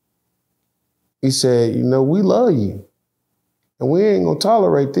 He said, you know, we love you. And we ain't gonna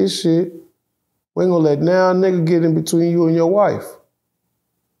tolerate this shit. We ain't gonna let now nigga get in between you and your wife.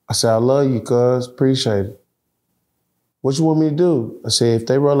 I said, I love you, cuz. Appreciate it. What you want me to do? I said, if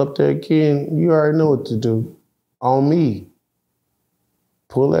they roll up there again, you already know what to do. On me.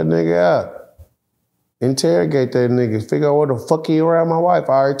 Pull that nigga out. Interrogate that nigga. Figure out what the fuck he around my wife.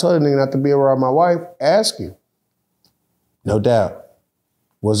 I already told the nigga not to be around my wife. Ask him. No doubt.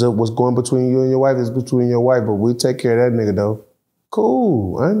 What's going between you and your wife is between your wife, but we take care of that nigga though.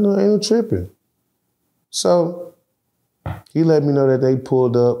 Cool. I ain't no tripping. So he let me know that they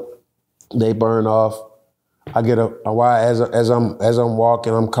pulled up, they burned off. I get up as I'm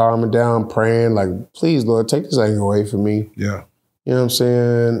walking, I'm calming down, praying, like, please, Lord, take this anger away from me. Yeah. You know what I'm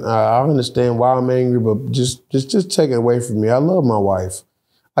saying? I understand why I'm angry, but just take it away from me. I love my wife.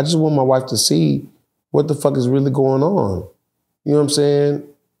 I just want my wife to see what the fuck is really going on. You know what I'm saying?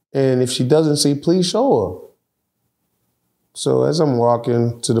 And if she doesn't see, please show her. So as I'm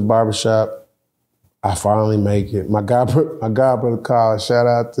walking to the barbershop, I finally make it. My godbrother called. Shout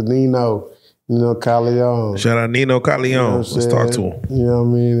out to Nino Caleon. Shout out Nino Caleon. You know let's talk to him. You know what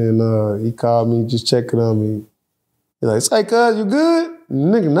I mean? And he called me just checking on me. He's like, say, cuz, you good?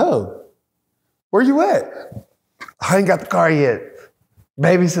 Nigga, no. Where you at? I ain't got the car yet.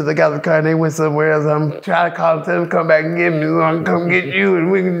 Babysitter got the car and they went somewhere else. I'm trying to call them, tell them to come back and get me. So I can come get you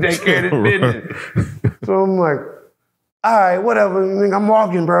and we can take care of this business. So I'm like, all right, whatever. I'm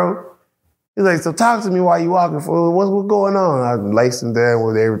walking, bro. He's He's like, so talk to me while you walking, fool. What's going on? I laced him down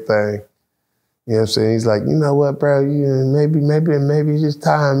with everything. You know what I'm saying? He's like, you know what, bro? Maybe it's just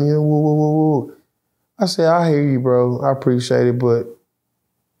time. You know, woo, woo, woo, woo. I said, I hear you, bro. I appreciate it, but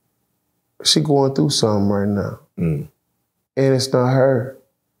she going through something right now. And it's not her.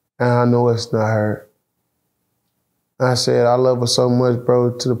 And I know it's not her. I said, I love her so much,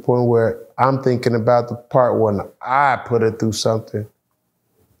 bro, to the point where I'm thinking about the part when I put her through something,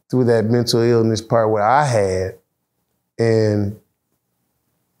 through that mental illness part where I had, and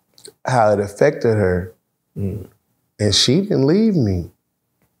how it affected her. And she didn't leave me.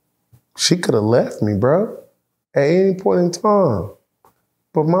 She could have left me, bro, at any point in time.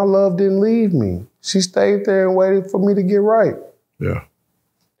 But my love didn't leave me. She stayed there and waited for me to get right. Yeah.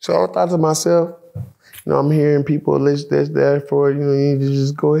 So I thought to myself, you know, I'm hearing people list this, that for, you know, you need to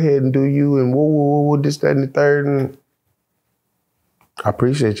just go ahead and do you and woo, woo, woo, woo, this, that, and the third. And I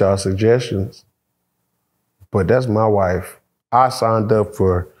appreciate y'all's suggestions, but that's my wife. I signed up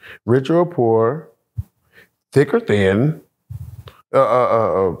for rich or poor, thick or thin,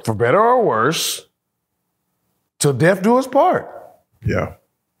 for better or worse, till death do us part. Yeah.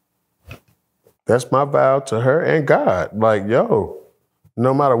 That's my vow to her and God. Like, yo,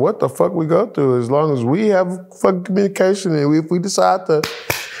 no matter what the fuck we go through, as long as we have fucking communication and if we decide to,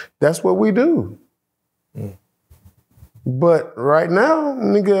 that's what we do. But right now,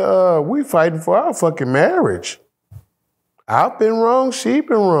 nigga, we fighting for our fucking marriage. I've been wrong, she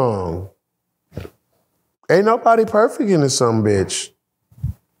been wrong. Ain't nobody perfect in this some bitch.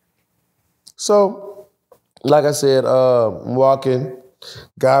 So, like I said, I'm walking,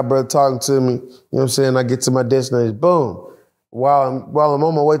 God brother talking to me, you know what I'm saying? I get to my destination, boom. While I'm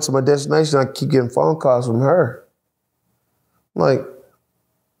on my way to my destination, I keep getting phone calls from her. I'm like,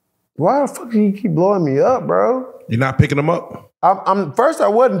 why the fuck do you keep blowing me up, bro? You're not picking them up? First, I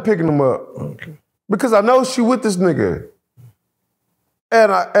wasn't picking them up. Okay. Because I know she with this nigga.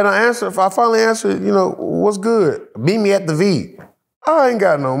 And I finally answered, you know, what's good? Meet me at the V. I ain't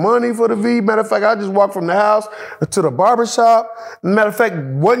got no money for the V. Matter of fact, I just walked from the house to the barbershop. Matter of fact,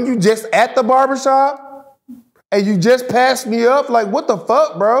 wasn't you just at the barbershop? And you just passed me up? Like, what the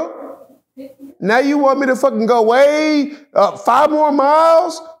fuck, bro? Now you want me to fucking go way 5 more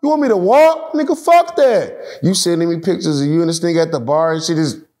miles? You want me to walk? Nigga, fuck that. You sending me pictures of you and this nigga at the bar and shit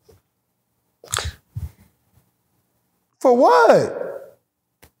is... For what?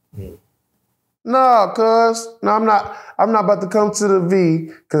 No, cuz. No, I'm not about to come to the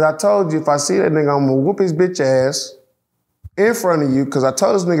V, because I told you if I see that nigga, I'm gonna whoop his bitch ass in front of you, because I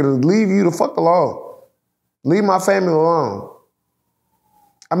told this nigga to leave you the fuck alone. Leave my family alone.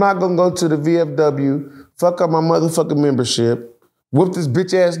 I'm not gonna go to the VFW, fuck up my motherfucking membership, whoop this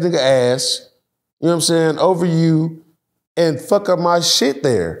bitch ass nigga ass, you know what I'm saying, over you, and fuck up my shit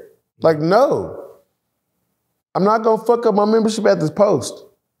there. Like, no. I'm not gonna fuck up my membership at this post.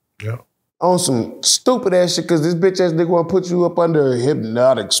 Yeah. On some stupid ass shit, because this bitch ass nigga wanna put you up under a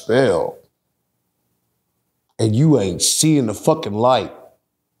hypnotic spell. And you ain't seeing the fucking light.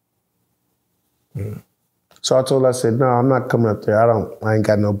 So I told her, I said, no, I'm not coming up there. I ain't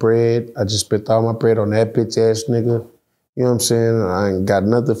got no bread. I just spent all my bread on that bitch ass nigga. You know what I'm saying? I ain't got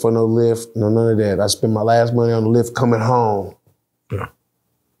nothing for no lift, none of that. I spent my last money on the lift coming home. Yeah.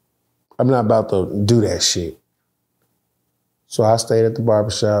 I'm not about to do that shit. So I stayed at the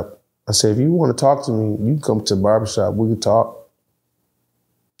barbershop. I said, if you want to talk to me, you can come to the barbershop. We can talk.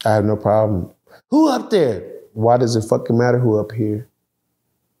 I have no problem. Who up there? Why does it fucking matter who up here?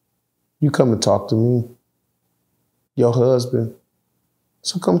 You come to talk to me. Your husband.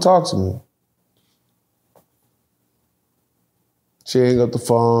 So come talk to me. She hang up the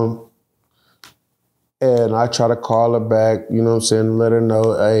phone. And I try to call her back, you know what I'm saying, let her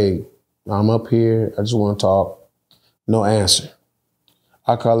know, hey, I'm up here. I just want to talk. No answer.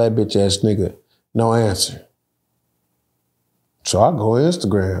 I call that bitch ass nigga. No answer. So I go on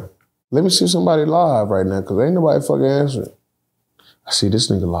Instagram. Let me see somebody live right now, because ain't nobody fucking answering. I see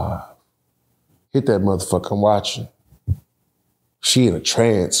this nigga live. Hit that motherfucker, I'm watching. She in a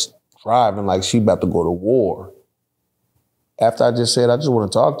trance, driving like she about to go to war. After I just said, I just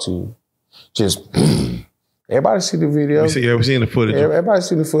want to talk to you. Just, everybody see the video. We seen the footage. Everybody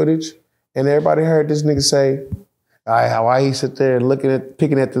seen the footage. And everybody heard this nigga say, why he sit there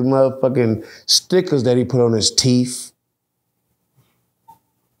picking at the motherfucking stickers that he put on his teeth.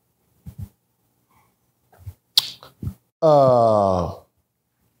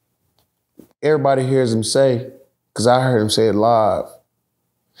 Everybody hears him say, because I heard him say it live,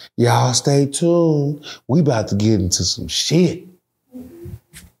 y'all stay tuned. We about to get into some shit.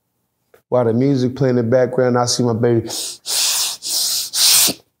 While the music playing in the background, I see my baby.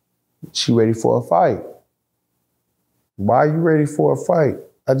 she ready for a fight. Why are you ready for a fight?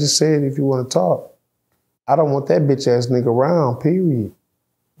 I just said if you want to talk. I don't want that bitch ass nigga around, period.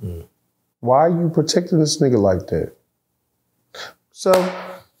 Why are you protecting this nigga like that? So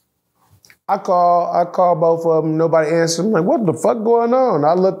I call both of them, nobody answered. I'm like, what the fuck going on?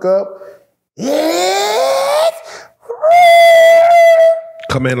 I look up.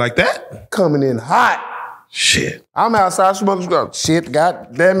 Come in like that? Coming in hot. Shit. I'm outside smoking cigar. Shit,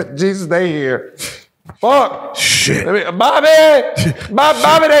 god damn it, Jesus, they here. Fuck. Shit. Bobby!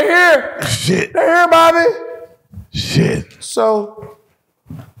 Bobby, they here. Shit. They here, Bobby. Shit. So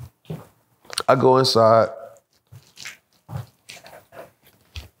I go inside.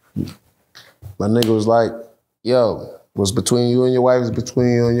 My nigga was like, yo, what's between you and your wife is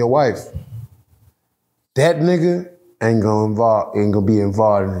between you and your wife. That nigga ain't gonna be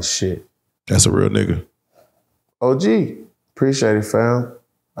involved in this shit. That's a real nigga. OG, appreciate it, fam.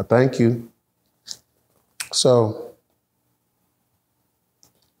 I thank you. So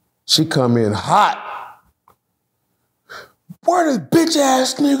she come in hot. Where the bitch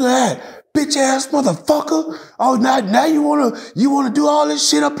ass nigga at? Bitch ass motherfucker. Oh, now you wanna do all this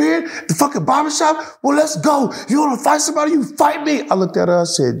shit up here? The fucking barbershop? Well, let's go. You wanna fight somebody? You fight me. I looked at her, I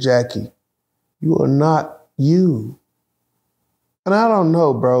said, Jackie, you are not you. And I don't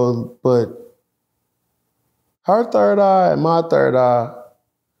know, bro, but her third eye and my third eye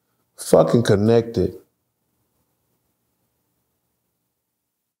fucking connected.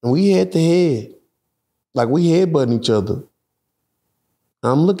 And we head to head. Like we headbutting each other.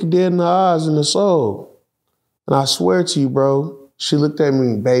 And I'm looking dead in the eyes and the soul. And I swear to you, bro, she looked at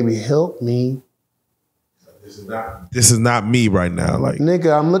me, baby, help me. This is not me right now. Like,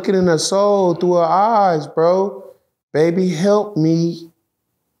 nigga, I'm looking in her soul through her eyes, bro. Baby, help me.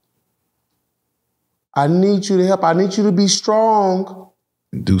 I need you to help. I need you to be strong.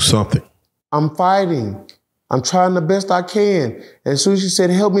 do something. I'm fighting. I'm trying the best I can. And as soon as she said,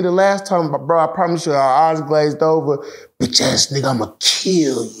 help me the last time, bro, I promise you, our eyes glazed over. Bitch ass nigga, I'ma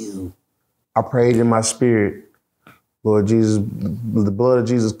kill you. I prayed in my spirit. Lord Jesus, the blood of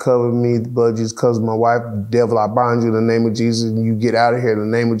Jesus covered me. The blood of Jesus covers my wife. Devil, I bind you in the name of Jesus, and you get out of here in the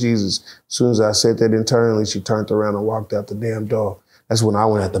name of Jesus. As soon as I said that internally, she turned around and walked out the damn door. That's when I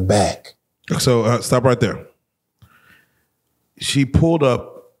went at the back. So stop right there. She pulled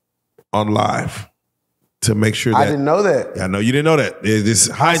up on Lyfe to make sure that I didn't know that. I know you didn't know that. This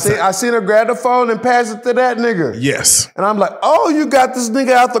hindsight. I seen her grab the phone and pass it to that nigga. Yes. And I'm like, oh, you got this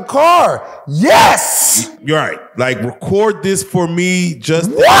nigga out the car. Yes. You're right. Like, record this for me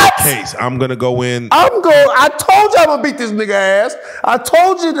just what? in case. I'm going to go in. I told you I'm going to beat this nigga ass. I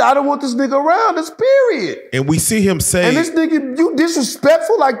told you that I don't want this nigga around. This period. And we see him say. And this nigga, you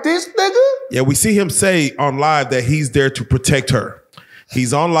disrespectful like this nigga? Yeah, we see him say on live that he's there to protect her.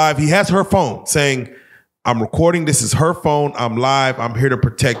 He's on live. He has her phone saying, I'm recording. This is her phone. I'm live. I'm here to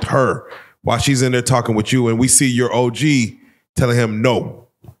protect her while she's in there talking with you. And we see your OG telling him, no,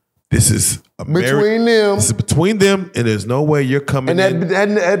 this is between them. This is between them, and there's no way you're coming in.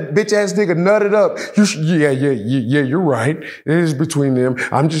 And that bitch ass nigga nutted up. Yeah, you're right. It is between them.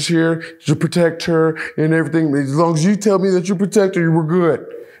 I'm just here to protect her and everything. As long as you tell me that you protect her, we're good.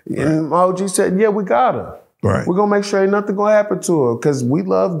 Right. And my OG said, yeah, we got her. Right. We're gonna make sure ain't nothing gonna happen to her because we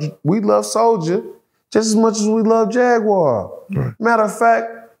love Soldier just as much as we love Jaguar. Right. Matter of fact,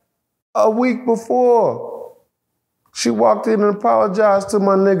 a week before, she walked in and apologized to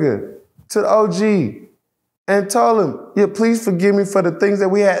my nigga, to the OG, and told him, yeah, please forgive me for the things that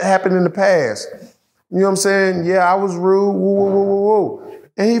we had happened in the past. You know what I'm saying? Yeah, I was rude, woo.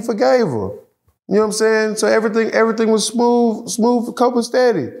 And he forgave her. You know what I'm saying? So everything was smooth, cope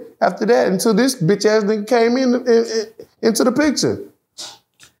steady after that until this bitch ass nigga came into the picture.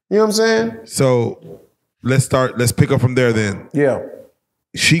 You know what I'm saying? So let's pick up from there then. Yeah.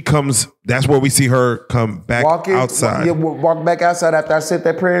 She comes, that's where we see her come back outside. Walk back outside after I said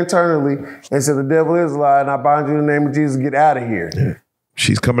that prayer internally and said the devil is a lie and I bind you in the name of Jesus, get out of here. Yeah.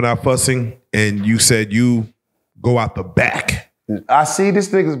 She's coming out fussing and you said you go out the back. I see this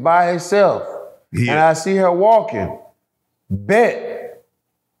nigga's by himself and I see her walking. Bet.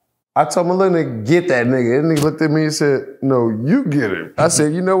 I told my little nigga, get that nigga. That nigga looked at me and said, no, you get him. I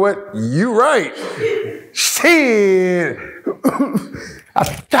said, you know what? You right. Shit.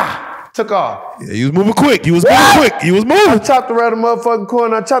 I took off. Yeah, he was moving quick. He was moving quick. He was moving. I chopped around the motherfucking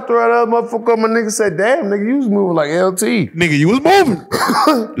corner. I chopped around the other motherfucker. My nigga said, damn, nigga, you was moving like LT. Nigga, you was moving.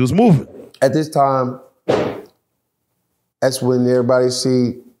 You was moving. At this time, that's when everybody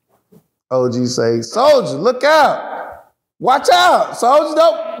see OG say, Soldier, look out. Watch out, Soldier.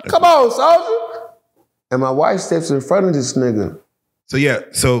 Don't. Come on, Soldier. And my wife steps in front of this nigga. So yeah,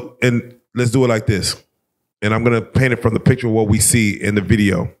 and let's do it like this. And I'm gonna paint it from the picture of what we see in the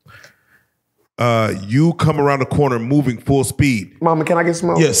video. You come around the corner moving full speed. Mama, can I get some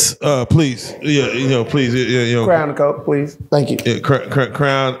more? Yes, please. Yeah, please. Crown and Coke, please. Thank you. Yeah,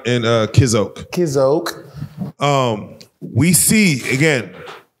 Crown and Kizoak. Kizoak. We see again.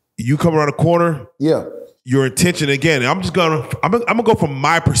 You come around the corner. Yeah. Your intention again. I'm gonna go from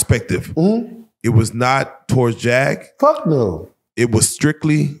my perspective. Mm-hmm. It was not towards Jag. Fuck no. It was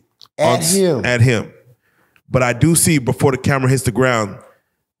strictly at him. But I do see before the camera hits the ground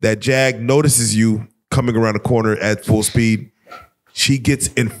that Jag notices you coming around the corner at full speed. She gets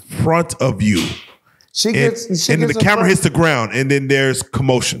in front of you. Then the camera hits the ground, and then there's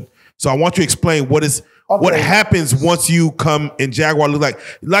commotion. So I want you to explain what happens once you come and Jaguar look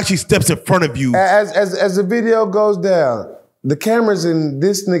like she steps in front of you. As the video goes down, the camera's in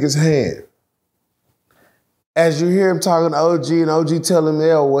this nigga's hand. As you hear him talking to OG and OG telling him,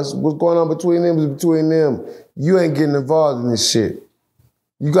 "Yo, what's going on between them is between them. You ain't getting involved in this shit.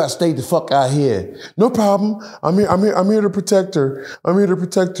 You got to stay the fuck out here." No problem. I'm here to protect her. I'm here to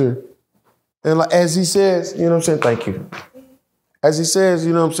protect her. And like as he says, you know what I'm saying? Thank you. As he says,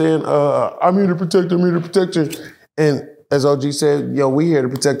 you know what I'm saying? I'm here to protect her. I'm here to protect her. And as OG said, yo, we here to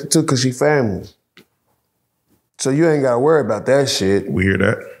protect her too because she family. So you ain't got to worry about that shit. We hear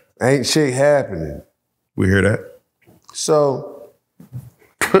that. Ain't shit happening. We hear that. So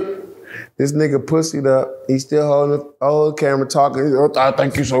this nigga pussied up. He's still holding the camera talking. Oh,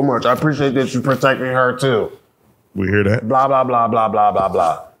 thank you so much. I appreciate that you're protecting her too. We hear that. Blah, blah, blah, blah, blah, blah,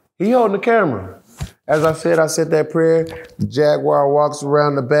 blah. He holding the camera. As I said that prayer. The Jaguar walks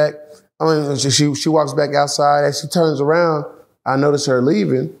around the back. She walks back outside. As she turns around, I notice her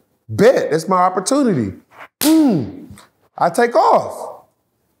leaving. Bet, that's my opportunity. I take off.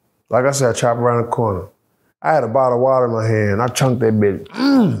 Like I said, I chop around the corner. I had a bottle of water in my hand. I chunked that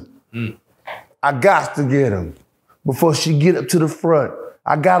bitch. I got to get him before she get up to the front.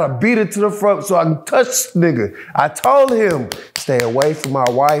 I gotta beat her to the front so I can touch this nigga. I told him, stay away from my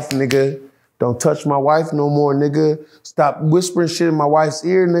wife, nigga. Don't touch my wife no more, nigga. Stop whispering shit in my wife's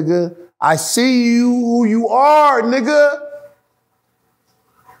ear, nigga. I see you who you are, nigga.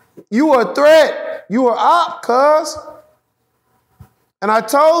 You a threat. You a op, cuz. And I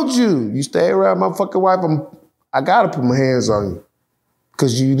told you, you stay around my fucking wife, I gotta put my hands on you.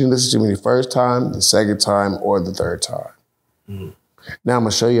 Because you didn't listen to me the first time, the second time, or the third time. Now I'm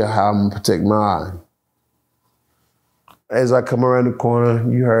gonna show you how I'm gonna protect mine. As I come around the corner,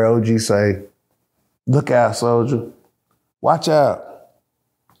 you heard OG say, look out, soldier. Watch out.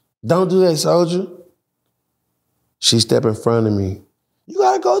 Don't do that, soldier. She stepped in front of me. You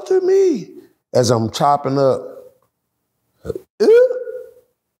gotta go through me. As I'm chopping up.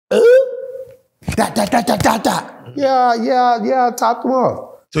 Yeah, I topped him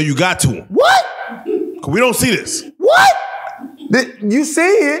off. So you got to him. What? Because we don't see this. What? You see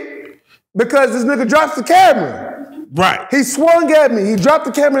it because this nigga drops the camera. Right. He swung at me. He dropped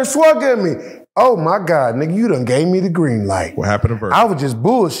the camera and swung at me. Oh my God, nigga, you done gave me the green light. What happened to Virgil? I was just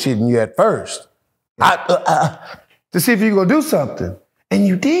bullshitting you at first. To see if you were gonna do something. And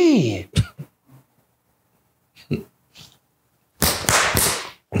you did.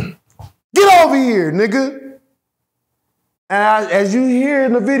 Get over here, nigga. And as you hear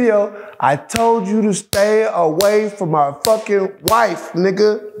in the video, I told you to stay away from my fucking wife,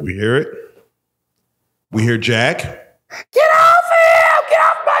 nigga. We hear it. We hear Jack. Get off him! Get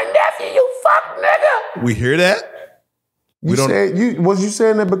off my nephew, you fuck nigga! We hear that. Was you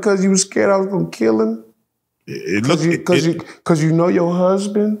saying that because you were scared I was gonna kill him? Because you know your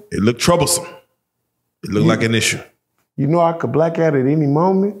husband? It looked troublesome. It looked like an issue. You know I could black out at any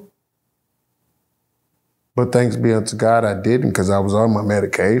moment. But thanks be unto God, I didn't because I was on my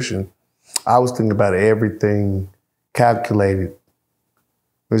medication. I was thinking about everything calculated.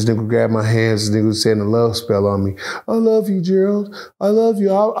 This nigga grabbed my hands, this nigga was saying a love spell on me. I love you, Gerald. I love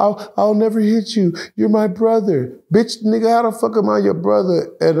you. I'll never hit you. You're my brother. Bitch, nigga, how the fuck am I your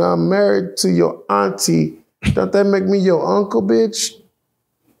brother and I'm married to your auntie? Don't that make me your uncle, bitch?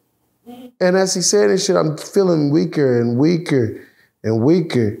 And as he said this shit, I'm feeling weaker and weaker and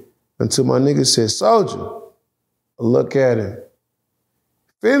weaker until my nigga said, soldier, look at him.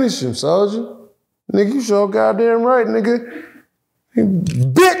 Finish him, soldier. Nigga, you sure goddamn right, nigga.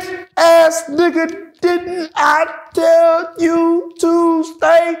 Bitch ass nigga, didn't I tell you to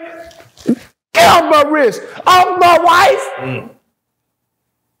stay? Get off my wrist, off my wife.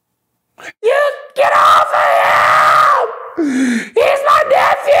 You get off of him! He's my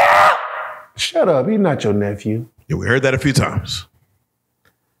nephew! Shut up, he's not your nephew. Yeah, we heard that a few times.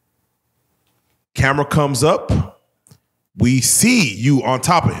 Camera comes up. we see you on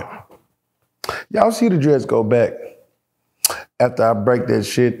top of him. Y'all see the dreads go back after I break that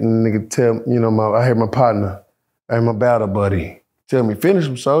shit and nigga tell, you know, I hear my partner, I hear my battle buddy tell me, finish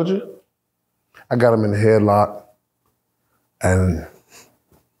him, soldier. I got him in the headlock. And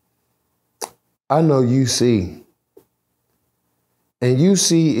I know UC. And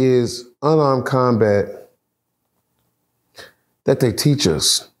UC is unarmed combat that they teach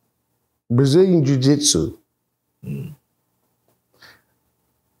us. Brazilian Jiu-Jitsu.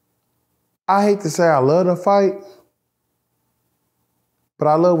 I hate to say I love the fight, but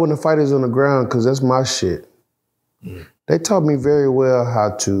I love when the fight is on the ground because that's my shit. They taught me very well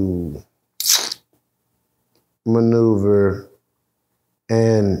how to maneuver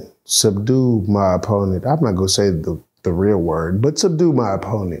and subdue my opponent. I'm not gonna say the real word, but subdue my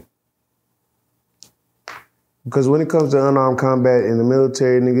opponent. Because when it comes to unarmed combat in the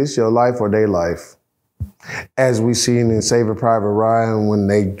military, nigga, it's your life or their life. As we seen in Saving Private Ryan when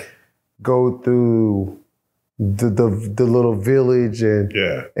they go through the little village and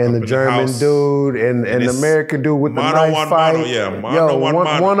the German dude and the American dude with the knife fight.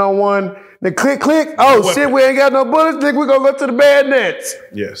 One-on-one. Then click. Oh, shit, we ain't got no bullets. Nigga, we gonna go to the bad nets.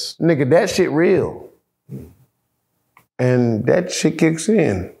 Yes. Nigga, that shit real. And that shit kicks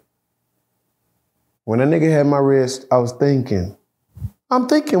in. When that nigga had my wrist, I was thinking, I'm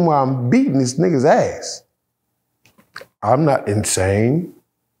thinking while I'm beating this nigga's ass. I'm not insane.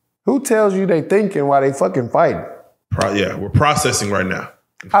 Who tells you they thinking while they fucking fighting? We're processing right now.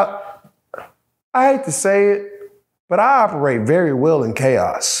 I hate to say it, but I operate very well in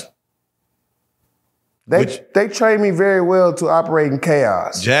chaos. They train me very well to operate in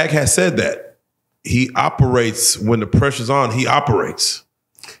chaos. Jag has said that. He operates when the pressure's on, he operates.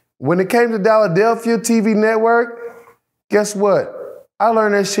 When it came to Philadelphia TV network, guess what? I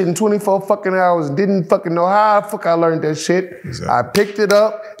learned that shit in 24 fucking hours and didn't fucking know how the fuck I learned that shit. Exactly. I picked it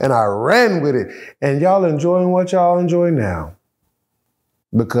up and I ran with it. And y'all enjoying what y'all enjoy now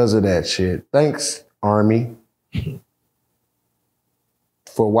because of that shit. Thanks, Army,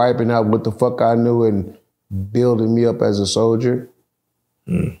 for wiping out what the fuck I knew and building me up as a soldier.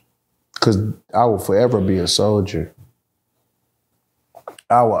 Because I will forever be a soldier.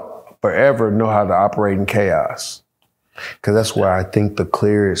 I will forever know how to operate in chaos. Because that's where I think the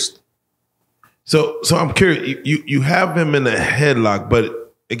clearest. So I'm curious. You have him in a headlock,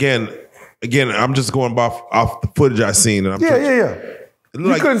 but again, I'm just going off the footage I seen. And You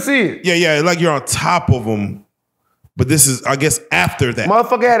couldn't see it. Yeah, like you're on top of him. But this is, I guess, after that.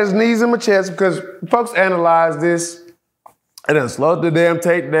 Motherfucker had his knees in my chest because folks analyzed this and then slowed the damn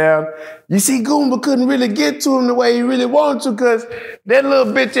tape down. You see, Goomba couldn't really get to him the way he really wanted to because that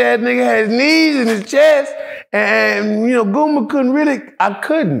little bitch ass nigga had his knees in his chest. And, you know, Goomba couldn't really, I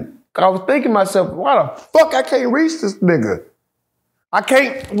couldn't. I was thinking to myself, why the fuck I can't reach this nigga? I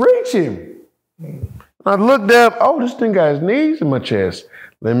can't reach him. I looked up, oh, this thing got his knees in my chest.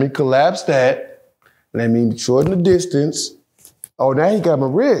 Let me collapse that. Let me shorten the distance. Oh, now he got my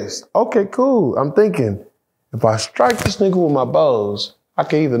wrist. Okay, cool. I'm thinking, if I strike this nigga with my bows, I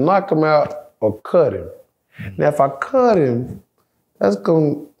can either knock him out or cut him. Now, if I cut him, that's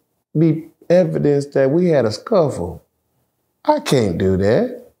going to be evidence that we had a scuffle. I can't do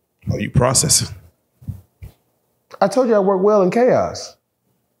that. Oh, you processing. I told you I work well in chaos.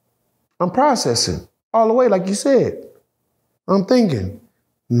 I'm processing all the way, like you said. I'm thinking,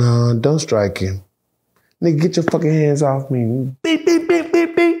 nah, don't strike him. Nigga, get your fucking hands off me. Beep, beep, beep,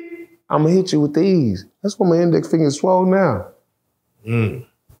 beep, beep. I'm gonna hit you with these. That's why my index finger's swole now.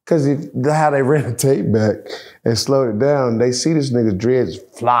 Because how they ran the tape back and slowed it down, they see this nigga's dreads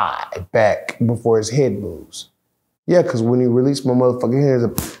fly back before his head moves. Yeah, because when he released my motherfucking hands,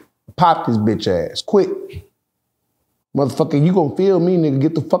 I popped his bitch ass, quick. Motherfucker, you gonna feel me, nigga,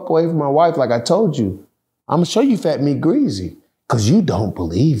 get the fuck away from my wife like I told you. I'm gonna show you fat meat greasy, because you don't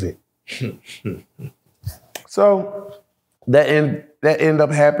believe it. So that ended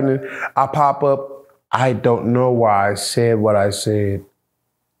up happening. I pop up. I don't know why I said what I said.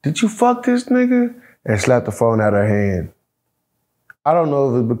 Did you fuck this nigga? And slapped the phone out of her hand. I don't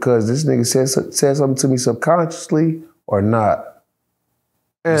know if it's because this nigga said something to me subconsciously or not.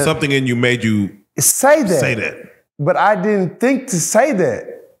 And something in you made you say that. But I didn't think to say that.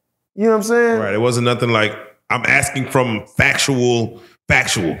 You know what I'm saying? Right. It wasn't nothing like, I'm asking from factual,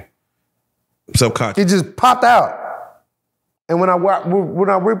 subconscious. It just popped out. And when I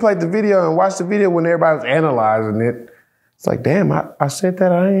replayed the video and watched the video when everybody was analyzing it, it's like, damn, I said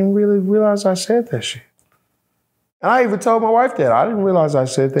that. I didn't really realize I said that shit. And I even told my wife that. I didn't realize I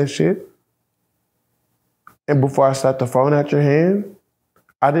said that shit. And before I slapped the phone out your hand,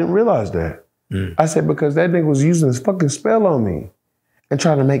 I didn't realize that. I said, because that nigga was using his fucking spell on me and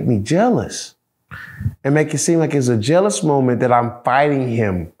trying to make me jealous and make it seem like it's a jealous moment that I'm fighting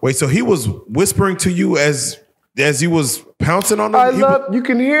him. Wait, so he was whispering to you as he was pouncing on him? You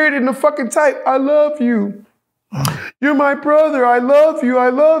can hear it in the fucking tape. I love you. You're my brother. I love you. I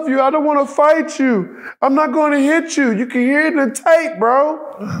love you. I don't want to fight you. I'm not going to hit you. You can hear it in the tape,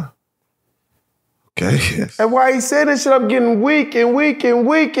 bro. Okay. Yes. And while he's saying this shit, I'm getting weak and weak and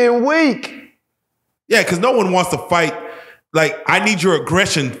weak and weak. Yeah, because no one wants to fight. Like, I need your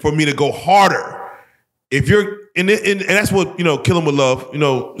aggression for me to go harder. If you're and that's what, kill him with love.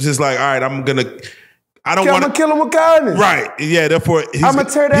 It's just like, all right, I'm gonna kill him with kindness. Right. Yeah, therefore I'm gonna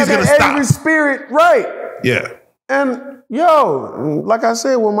tear down that angry spirit. Right. Yeah. And like I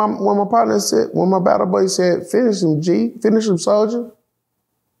said, when my battle buddy said, finish him, G, finish him, soldier.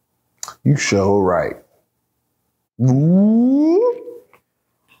 You show right.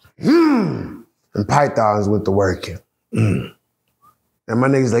 And pythons went to working. And my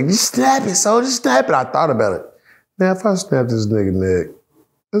nigga's like, you snap it, soldier, snap it. I thought about it. Now, if I snap this nigga neck,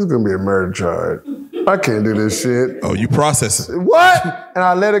 it's gonna be a murder charge. I can't do this shit. Oh, you process it. What? And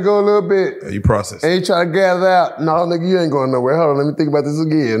I let it go a little bit. You process it. And he try to gather out. No, nigga, you ain't going nowhere. Hold on, let me think about this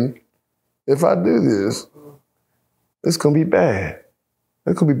again. If I do this, it's gonna be bad.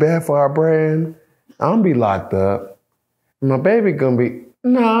 It's gonna be bad for our brand. I'm gonna be locked up. And my baby gonna be,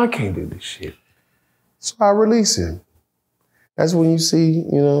 no, I can't do this shit. So I release him. That's when you see,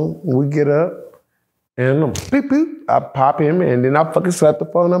 we get up and beep, beep, I pop him and then I fucking slap the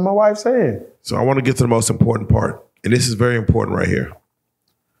phone on my wife's hand. So I want to get to the most important part. And this is very important right here.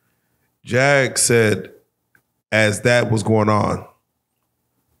 Jag said, as that was going on,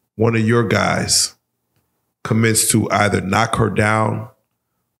 one of your guys commenced to either knock her down,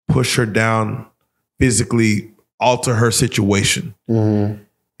 push her down, physically alter her situation. Mm-hmm.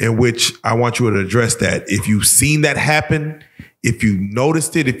 In which I want you to address that. If you've seen that happen, if you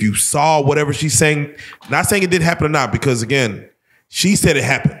noticed it, if you saw whatever she's saying, not saying it didn't happen or not, because again, she said it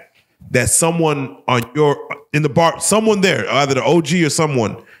happened. That someone in the bar, someone there, either the OG or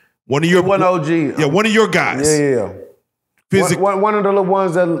someone, one of OG. Yeah, one of your guys. Yeah. One of the little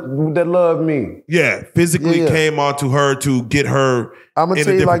ones that love me. Yeah, physically came onto her to get her I'm gonna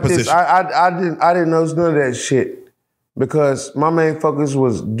tell you like position. This. I didn't know none of that shit. Because my main focus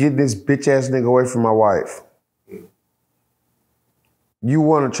was get this bitch ass nigga away from my wife. You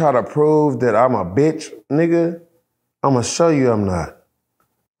want to try to prove that I'm a bitch, nigga? I'm going to show you I'm not.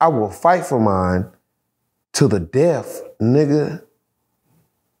 I will fight for mine to the death, nigga.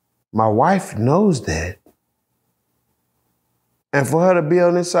 My wife knows that. And for her to be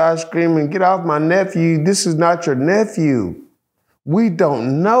on this side screaming, get off my nephew, this is not your nephew. We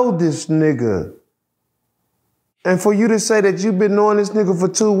don't know this nigga. And for you to say that you've been knowing this nigga for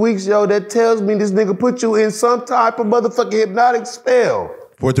 2 weeks, that tells me this nigga put you in some type of motherfucking hypnotic spell.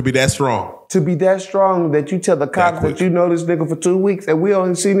 For it to be that strong. To be that strong that you tell the cops that you know this nigga for 2 weeks and we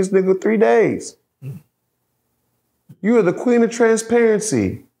only seen this nigga 3 days. You are the queen of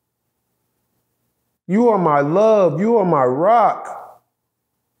transparency. You are my love. You are my rock.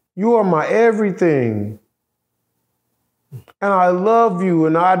 You are my everything. And I love you,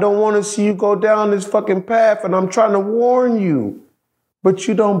 and I don't want to see you go down this fucking path, and I'm trying to warn you. But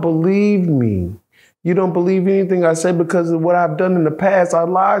you don't believe me. You don't believe anything I say because of what I've done in the past. I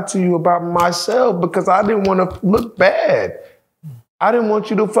lied to you about myself because I didn't want to look bad. I didn't want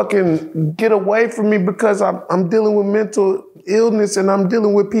you to fucking get away from me because I'm dealing with mental illness and I'm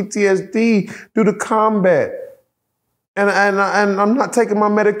dealing with PTSD due to combat. And I'm not taking my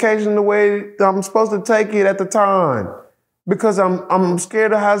medication the way that I'm supposed to take it at the time. Because I'm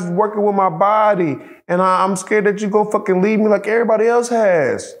scared of how it's working with my body. And I'm scared that you're going to fucking leave me like everybody else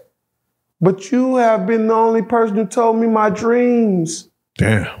has. But you have been the only person who told me my dreams.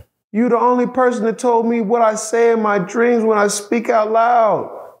 Damn. You're the only person that told me what I say in my dreams when I speak out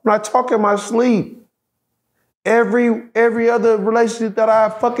loud, when I talk in my sleep. Every other relationship that I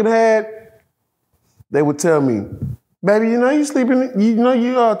fucking had, they would tell me, baby, you sleeping, you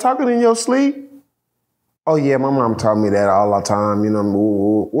talking in your sleep? Oh yeah, my mom taught me that all the time.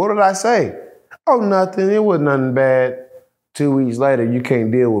 What did I say? Oh, nothing. It was nothing bad. 2 weeks later, you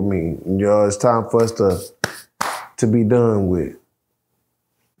can't deal with me. It's time for us to be done with.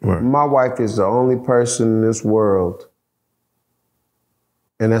 Right. My wife is the only person in this world,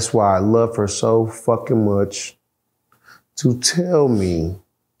 and that's why I love her so fucking much, to tell me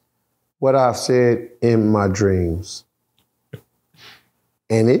what I've said in my dreams.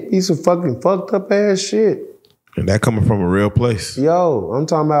 And it be some fucking fucked up ass shit. And that coming from a real place. Yo, I'm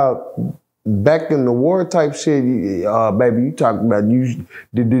talking about back in the war type shit, baby, you talking about you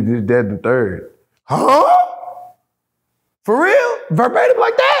did that the third. Huh? For real? Verbatim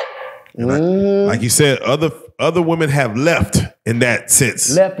like that? Like you said, other women have left in that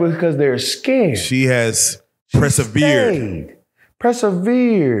sense. Left because they're scared. She has persevered. Stayed,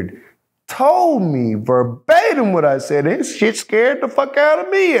 persevered. Told me verbatim what I said. This shit scared the fuck out of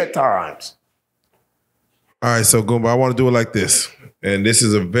me at times. All right, so Goomba, I want to do it like this. And this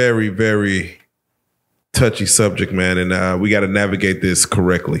is a very, very touchy subject, man. And we got to navigate this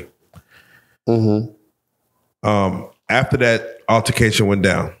correctly. After that altercation went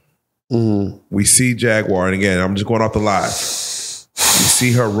down, we see Jaguar. And again, I'm just going off the live. We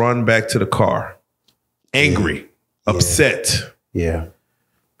see her run back to the car. Angry, upset. Yeah.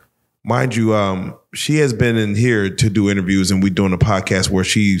 Mind you, she has been in here to do interviews, and we're doing a podcast where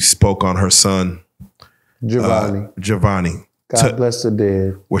she spoke on her son, Giovanni. God bless the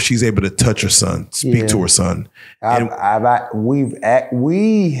dead. Where she's able to touch her son, speak to her son.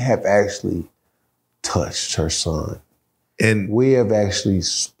 We have actually touched her son. And we have actually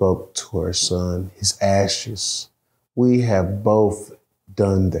spoke to her son, his ashes. We have both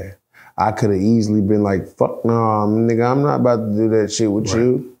done that. I could have easily been like, fuck no, nigga, I'm not about to do that shit with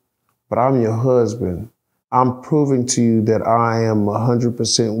you. But I'm your husband. I'm proving to you that I am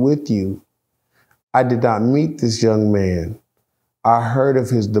 100% with you. I did not meet this young man. I heard of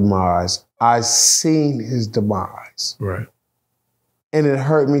his demise. I seen his demise. Right. And it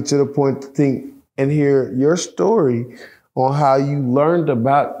hurt me to the point to think and hear your story on how you learned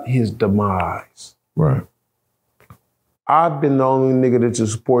about his demise. Right. I've been the only nigga to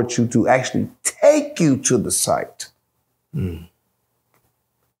support you to actually take you to the site.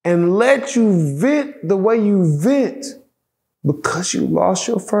 And let you vent the way you vent because you lost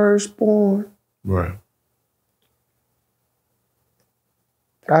your firstborn. Right.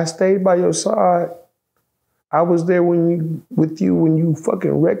 I stayed by your side. I was there with you when you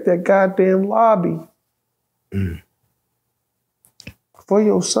fucking wrecked that goddamn lobby. For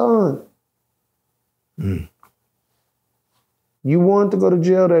your son. You wanted to go to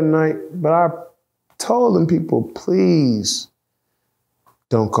jail that night, but I told them people, please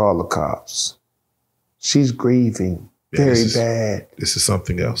don't call the cops. She's grieving very bad. This is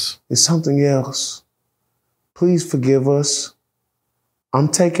something else. It's something else. Please forgive us. I'm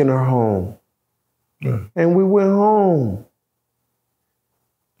taking her home. And we went home.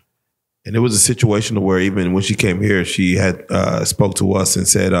 And it was a situation where even when she came here, she had spoke to us and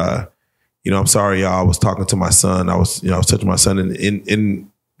said, I'm sorry, y'all. I was talking to my son. I was touching my son. And in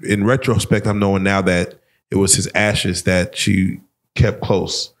retrospect, I'm knowing now that it was his ashes that she kept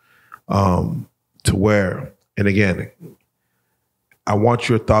close to where. And again, I want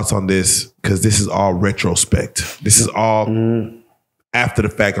your thoughts on this because this is all retrospect. This is all after the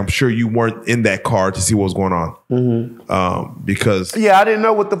fact. I'm sure you weren't in that car to see what was going on. Because I didn't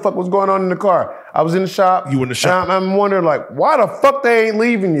know what the fuck was going on in the car. I was in the shop. You were in the shop. I'm wondering, like, why the fuck they ain't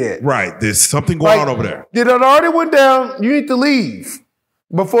leaving yet? Right. There's something going on over there. It already went down. You need to leave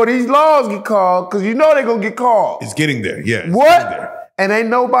before these laws get called, because you know they're going to get called. It's getting there. Yeah. What? And ain't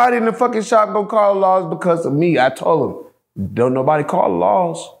nobody in the fucking shop going to call the laws because of me. I told them, don't nobody call the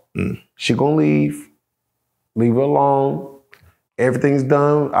laws. She going to leave. Leave her alone. Everything's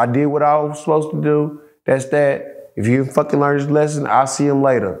done. I did what I was supposed to do. That's that. If you fucking learn this lesson, I'll see him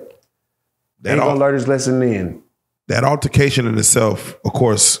later. Ain't gonna learn this lesson then. That altercation in itself, of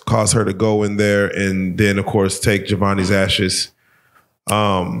course, caused her to go in there and then, of course, take Giovanni's ashes.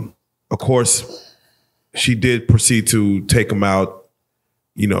 Of course, she did proceed to take him out,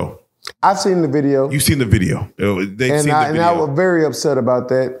 I've seen the video. You've seen the video. And I was very upset about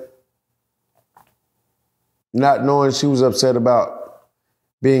that. Not knowing she was upset about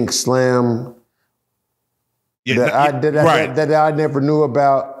being slammed. That I never knew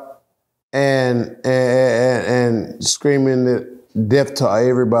about, and screaming that death to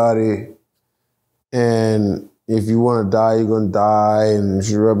everybody, and if you want to die, you're gonna die, and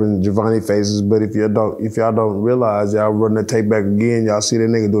she's rubbing Giovanni faces. But if y'all don't realize, y'all run the tape back again, y'all see that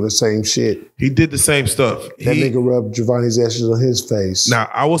nigga doing the same shit. He did the same stuff. That nigga rubbed Giovanni's ashes on his face. Now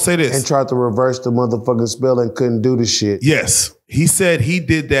I will say this, and tried to reverse the motherfucking spell and couldn't do the shit. Yes, he said he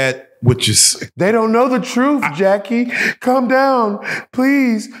did that, which is they don't know the truth, Jackie. Calm down,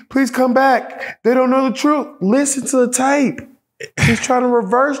 please come back. They don't know the truth. Listen to the tape. He's trying to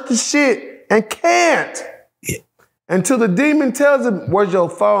reverse the shit and can't. Until the demon tells him, where's your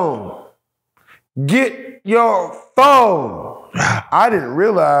phone? Get your phone. I didn't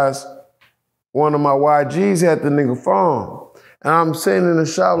realize one of my YGs had the nigga phone. And I'm sitting in the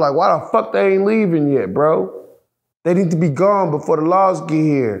shop like, why the fuck they ain't leaving yet, bro? They need to be gone before the laws get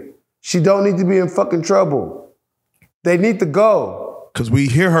here. She don't need to be in fucking trouble. They need to go. Because we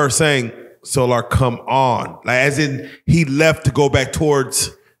hear her saying, Soular, come on. Like, as in, he left to go back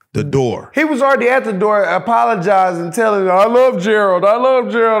towards the door. He was already at the door apologizing, telling her, I love Gerald. I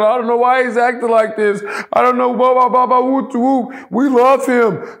love Gerald. I don't know why he's acting like this. I don't know, blah, blah, blah, blah, woo, woo. We love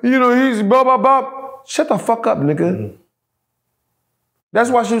him. You know, he's blah, blah, blah. Shut the fuck up, nigga. Mm-hmm. That's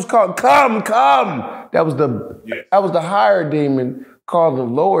why she was called, come. That was the higher demon called the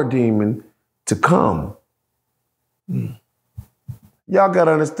lower demon to come. Mm. Y'all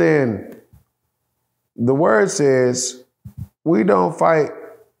gotta understand, the word says, we don't fight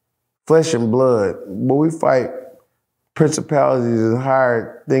flesh and blood, but we fight principalities and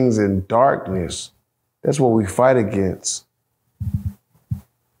higher things in darkness. That's what we fight against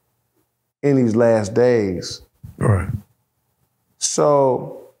in these last days. All right.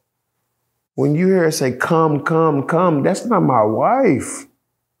 So when you hear her say, come, that's not my wife.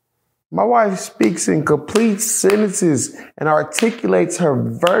 My wife speaks in complete sentences and articulates her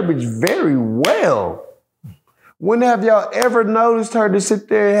verbiage very well. When have y'all ever noticed her to sit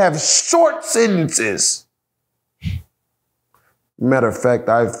there and have short sentences? Matter of fact,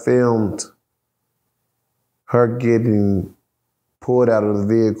 I filmed her getting pulled out of the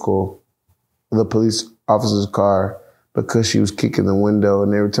vehicle, the police officer's car, because she was kicking the window,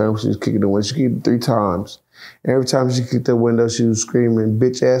 and every time she was kicking the window, she kicked it 3 times. Every time she kicked the window, she was screaming,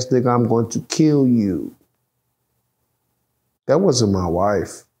 bitch ass nigga, I'm going to kill you. That wasn't my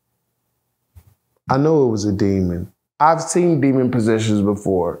wife. I know it was a demon. I've seen demon possessions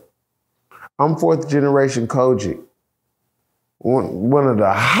before. I'm 4th generation Kojic. One of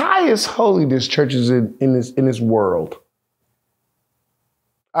the highest holiness churches in this world.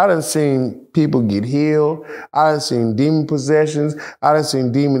 I done seen people get healed. I done seen demon possessions. I done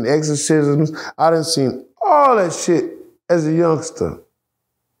seen demon exorcisms. I done seen all that shit as a youngster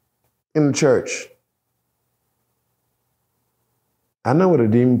in the church. I know what a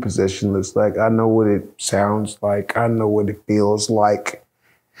demon possession looks like. I know what it sounds like. I know what it feels like.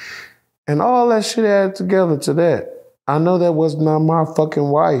 And all that shit added together to that. I know that was not my fucking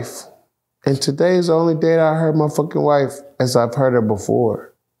wife. And today's the only day that I heard my fucking wife as I've heard her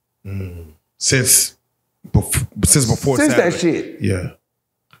before. Mm. Since before Saturday. That shit. Yeah.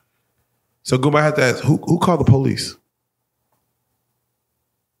 So Goomba, I have to ask, who called the police?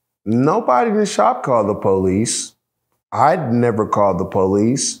 Nobody in the shop called the police. I'd never called the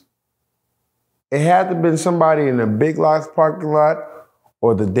police. It had to have been somebody in the Big Lots parking lot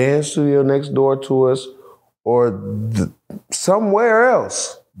or the dance studio next door to us or somewhere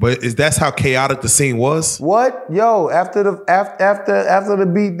else. But that's how chaotic the scene was? What? Yo, after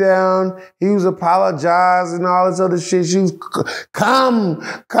the beat down, he was apologizing and all this other shit. She was, come,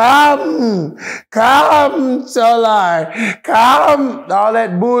 Soular, come. All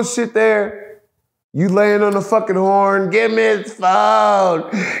that bullshit there. You laying on the fucking horn, give me his phone,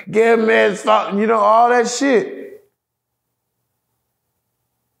 you know, all that shit.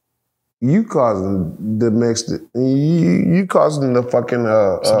 You causing you causing the fucking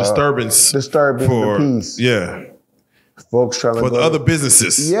disturbance for the peace. Yeah, folks trying to for the other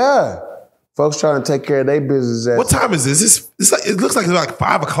businesses. Yeah, folks trying to take care of their business. What time is this? It's like, it looks like it's like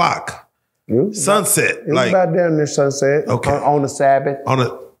 5 o'clock. Sunset. It was about down there sunset. Okay, on the Sabbath.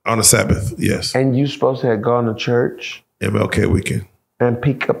 On a Sabbath, yes. And you supposed to have gone to church. MLK weekend. And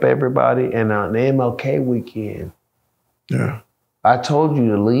pick up everybody and on the MLK weekend. Yeah. I told you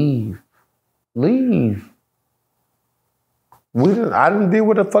to leave. Leave. I didn't do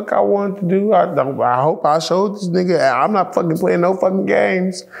what the fuck I wanted to do. I hope I showed this nigga I'm not fucking playing no fucking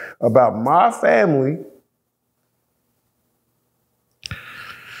games about my family.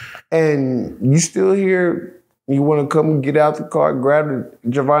 And you still here, you want to come get out the car, grab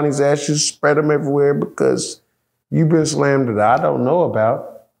Giovanni's ashes, spread them everywhere because you've been slammed that I don't know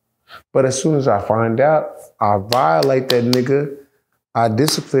about. But as soon as I find out, I violate that nigga. I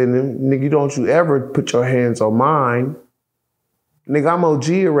discipline him. Nigga, don't you ever put your hands on mine. Nigga, I'm OG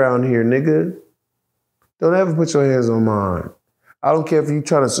around here, nigga. Don't ever put your hands on mine. I don't care if you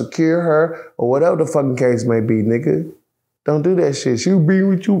trying to secure her or whatever the fucking case may be, nigga. Don't do that shit. She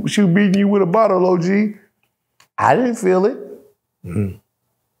beating you with a bottle, OG. I didn't feel it. Mm-hmm.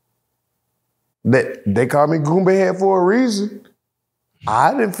 They call me Goomba Head for a reason.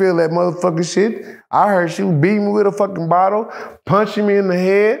 I didn't feel that motherfucking shit. I heard she was beating me with a fucking bottle, punching me in the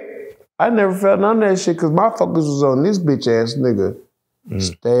head. I never felt none of that shit because my focus was on this bitch ass nigga.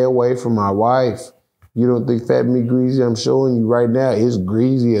 Stay away from my wife. You don't think Fat Me Greasy, I'm showing you right now, is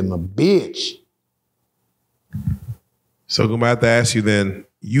greasy and a bitch. So I'm going to have to ask you then,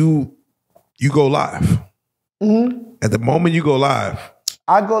 you go live. Mm-hmm. At the moment you go live.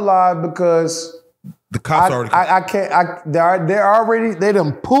 I go live because the cops already. I can't. They're already. They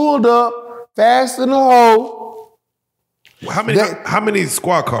done pulled up fast in the hole. How many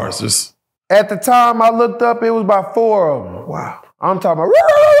squad cars? Just at the time I looked up, it was about 4 of them. Wow. I'm talking about.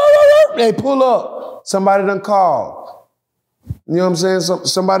 They pull up. Somebody done called. You know what I'm saying?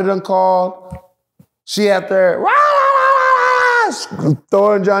 Somebody done called. She out there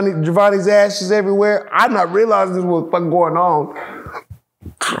throwing Giovanni's ashes everywhere. I'm not realizing this was fucking going on.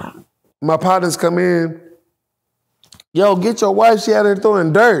 My partners come in. Yo, get your wife. She out there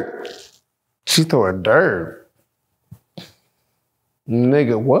throwing dirt. She throwing dirt.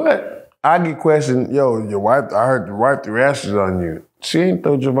 Nigga, what? I get questioned. Yo, your wife, I heard your wife threw ashes on you. She ain't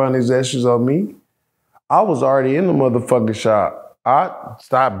throw Giovanni's ashes on me. I was already in the motherfucking shop. I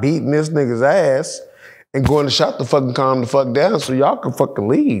stopped beating this nigga's ass and going to shop to fucking calm the fuck down so y'all can fucking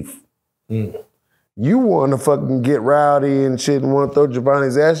leave. You want to fucking get rowdy and shit and want to throw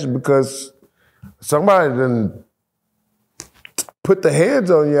Giovanni's ashes because somebody done put the hands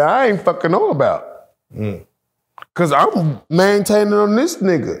on you I ain't fucking know about. Because I'm maintaining on this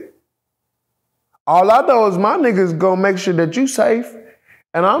nigga. All I know is my niggas gonna make sure that you safe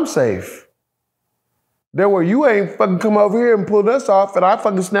and I'm safe. That way you ain't fucking come over here and pull us off and I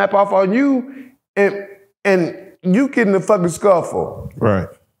fucking snap off on you and you get in the fucking scuffle. Right.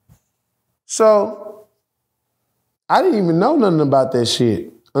 So I didn't even know nothing about that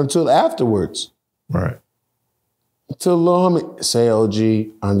shit until afterwards. Right. Until little homie say,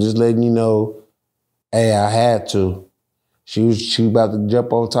 OG, I'm just letting you know, hey, I had to. She about to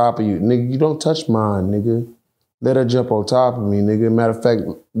jump on top of you. Nigga, you don't touch mine, nigga. Let her jump on top of me, nigga. Matter of fact,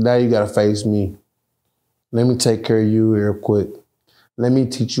 now you gotta face me. Let me take care of you real quick. Let me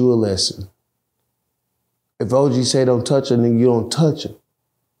teach you a lesson. If OG say don't touch her, nigga, you don't touch her.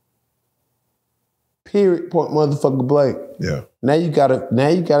 Period, point motherfucker blank. Yeah. Now you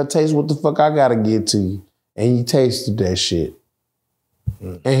gotta taste what the fuck I gotta get to you. And you tasted that shit.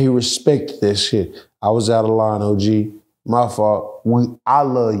 And he respected that shit. I was out of line, OG. My fault. I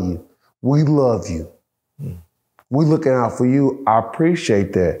love you. We love you. We looking out for you. I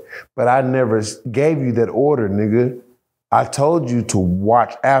appreciate that. But I never gave you that order, nigga. I told you to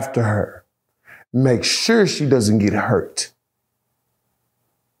watch after her. Make sure she doesn't get hurt.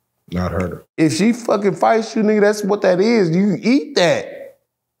 Not hurt her. If she fucking fights you, nigga, that's what that is. You eat that.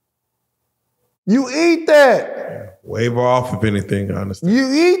 You eat that. Yeah. Wave her off, if anything, honestly.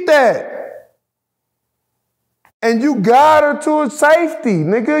 You eat that. And you guide her to her safety,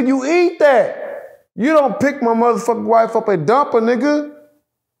 nigga. You eat that. You don't pick my motherfucking wife up and dump her, nigga.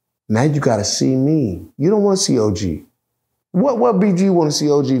 Now you gotta see me. You don't want to see OG. What BG you want to see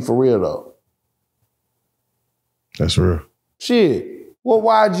OG for real, though? That's real. Shit. What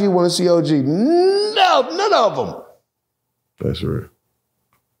YG want to see OG? No, none of them. That's real.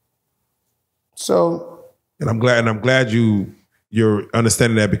 So. And I'm glad you're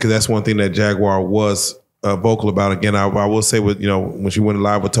understanding that because that's one thing that Jaguar was vocal about. Again, I will say when she went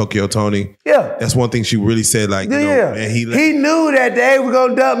live with Tokyo Tony, yeah, that's one thing she really said. Like, and he knew that they were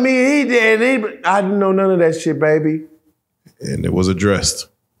gonna dump me. He did. I didn't know none of that shit, baby. And it was addressed.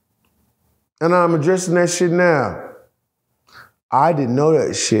 And I'm addressing that shit now. I didn't know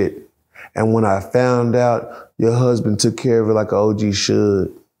that shit, and when I found out, your husband took care of it like an OG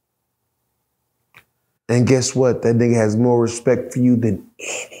should. And guess what? That nigga has more respect for you than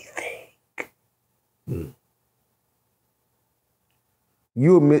anything.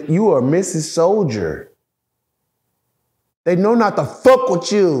 You are Mrs. Soldier. They know not to fuck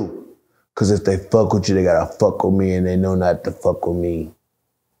with you. Because if they fuck with you, they gotta fuck with me, and they know not to fuck with me.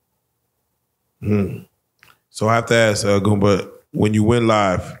 So I have to ask, Goomba, when you went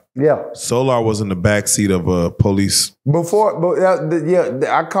live, Soular was in the back seat of police. I caught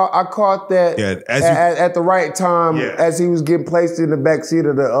that at the right time as he was getting placed in the back seat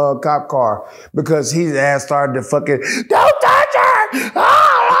of the cop car because his ass started to fucking, don't touch her!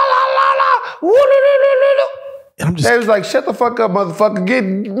 They was like, shut the fuck up, motherfucker.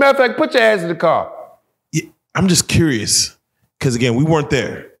 Matter of fact, put your ass in the car. Yeah, I'm just curious because, again, we weren't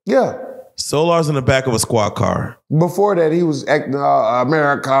there. Yeah. Soular's in the back of a squad car. Before that, he was acting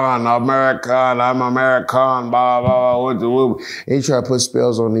American, I'm American, blah, blah, blah. He tried to put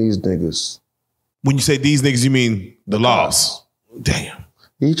spells on these niggas. When you say these niggas, you mean the laws? Damn.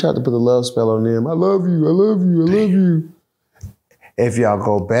 He tried to put the love spell on them. I love you, I love you, I love you. If y'all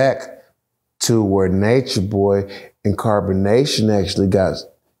go back to where Nature Boy and Carbonation actually got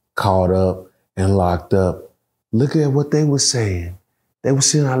caught up and locked up, look at what they were saying. They were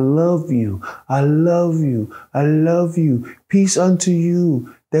saying, I love you, I love you, I love you, peace unto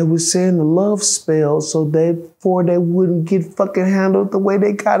you. They were saying the love spell so therefore they wouldn't get fucking handled the way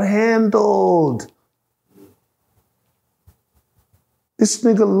they got handled. This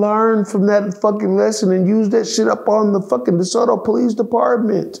nigga learned from that fucking lesson and used that shit up on the fucking DeSoto Police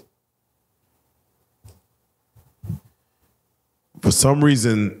Department. For some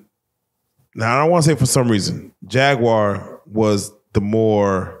reason, now I don't want to say for some reason, Jaguar was the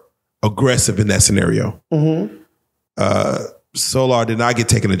more aggressive in that scenario. Soular did not get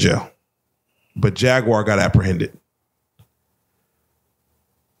taken to jail, but Jaguar got apprehended.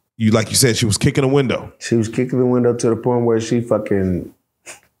 Like you said, she was kicking a window. She was kicking the window to the point where she fucking...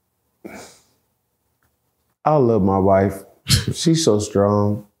 I love my wife. She's so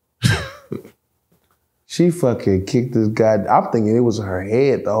strong. She fucking kicked this guy. I'm thinking it was her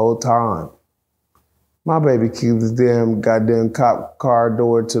head the whole time. My baby kicked this goddamn cop car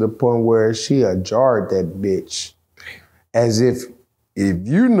door to the point where she ajarred that bitch. As if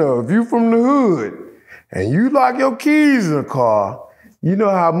you from the hood and you lock your keys in the car, you know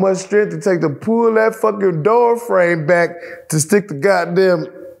how much strength it takes to pull that fucking door frame back to stick the goddamn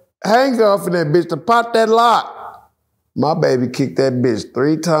hanger off in that bitch to pop that lock. My baby kicked that bitch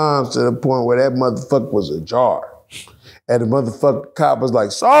 3 times to the point where that motherfucker was ajar. And the motherfucking cop was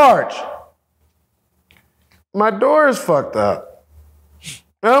like, Sarge, my door is fucked up.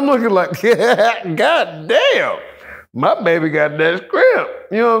 And I'm looking like, God damn, my baby got that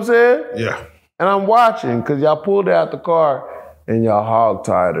script. You know what I'm saying? Yeah. And I'm watching because y'all pulled her out the car and y'all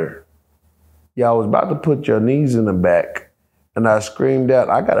hog-tied her. Y'all was about to put your knees in the back. And I screamed out.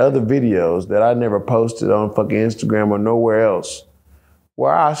 I got other videos that I never posted on fucking Instagram or nowhere else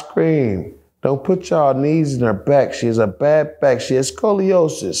where I screamed, don't put y'all knees in her back. She has a bad back. She has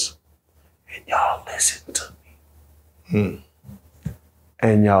scoliosis. And y'all listened to me.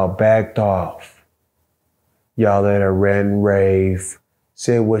 And y'all backed off. Y'all let her rant and rave,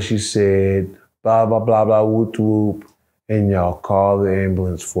 said what she said, blah, blah, blah, blah, whoop, whoop. And y'all called the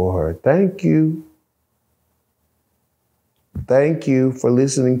ambulance for her. Thank you. Thank you for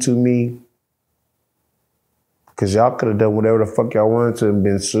listening to me. Because y'all could have done whatever the fuck y'all wanted to and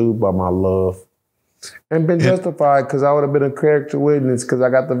been sued by my love. And been justified because I would have been a character witness because I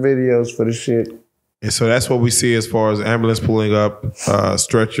got the videos for the shit. And so that's what we see as far as ambulance pulling up,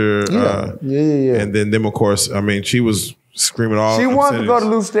 stretcher. Yeah. And then them, of course, I mean, she was screaming all. She wanted to go to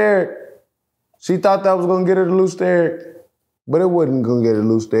Loose Derrick. She thought that was going to get her to Loose Derrick, but it wasn't going to get her to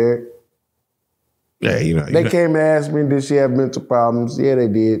Loose Derrick. Yeah, They came and asked me, did she have mental problems? Yeah, they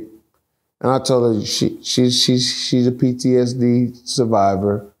did. And I told her she's a PTSD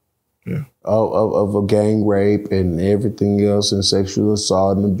survivor of a gang rape and everything else and sexual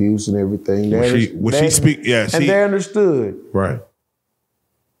assault and abuse and everything. Would she speak? Yeah, and they understood. Right.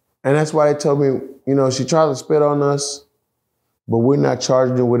 And that's why they told me, she tried to spit on us, but we're not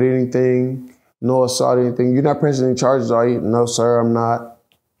charging her with anything, no assault, anything. You're not pressing any charges, are you? No, sir, I'm not.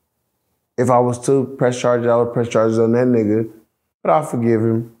 If I was to press charges, I would press charges on that nigga. But I'll forgive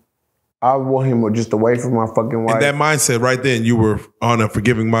him. I want him just away from my fucking wife. And that mindset right then, you were on a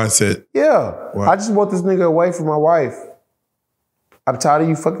forgiving mindset. Yeah. Wow. I just want this nigga away from my wife. I'm tired of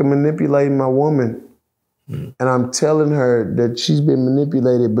you fucking manipulating my woman. And I'm telling her that she's been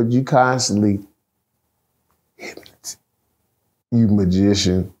manipulated, but you constantly, you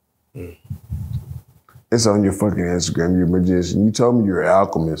magician. It's on your fucking Instagram, you're a magician. You told me you're an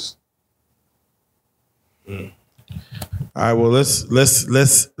alchemist. All right, well,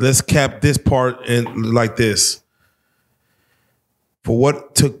 let's cap this part in like this. For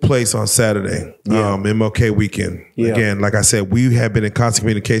what took place on Saturday, MLK weekend. Again, like I said, we have been in constant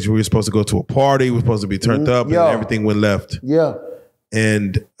communication. We were supposed to go to a party. We were supposed to be turned up, and everything went left. Yeah.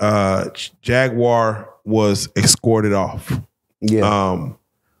 And Jaguar was escorted off. Yeah.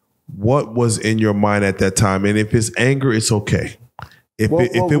 What was in your mind at that time? And if it's anger, it's okay.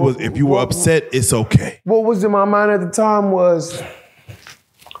 If you were upset, it's okay. What was in my mind at the time was,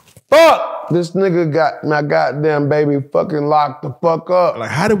 fuck, this nigga got my goddamn baby fucking locked the fuck up.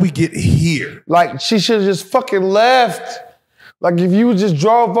 Like, how did we get here? Like, she should have just fucking left. Like, if you just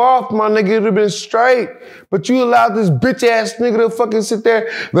drove off, my nigga, it would have been straight. But you allowed this bitch ass nigga to fucking sit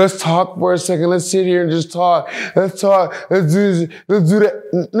there. Let's talk for a second. Let's sit here and just talk. Let's talk. Let's do this. Let's do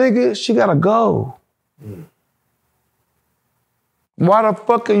that. Nigga, she gotta go. Why the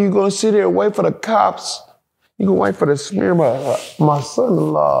fuck are you gonna sit here and wait for the cops? You can wait for the smear my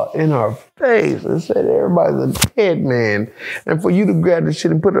son-in-law in her face and say that everybody's a dead man. And for you to grab the shit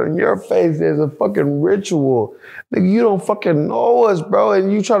and put it on your face, there's a fucking ritual. Nigga, you don't fucking know us, bro.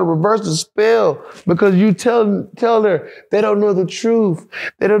 And you try to reverse the spell because you tell her they don't know the truth.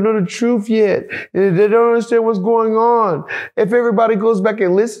 They don't know the truth yet. They don't understand what's going on. If everybody goes back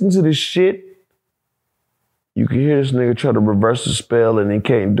and listens to this shit, you can hear this nigga try to reverse the spell and he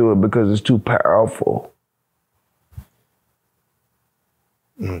can't do it because it's too powerful.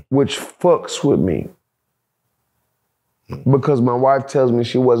 Which fucks with me. Because my wife tells me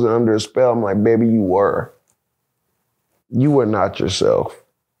she wasn't under a spell. I'm like, baby, you were. You were not yourself.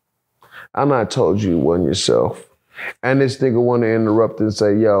 I not told you wasn't yourself. And this nigga want to interrupt and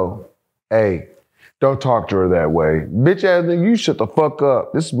say, yo, hey, don't talk to her that way. Bitch ass nigga, you shut the fuck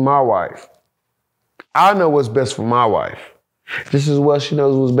up. This is my wife. I know what's best for my wife. Just as well she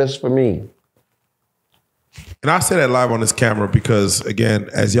knows what's best for me. And I say that live on this camera because, again,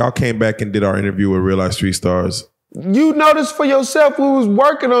 as y'all came back and did our interview with Reallyfe Street Stars, you noticed for yourself we was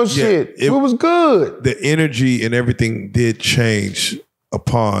working on shit. It was good. The energy and everything did change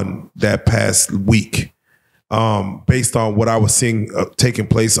upon that past week. Based on what I was seeing taking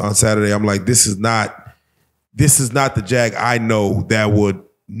place on Saturday, I'm like, this is not the Jag I know that would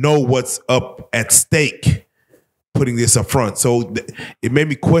know what's up at stake putting this up front. So it made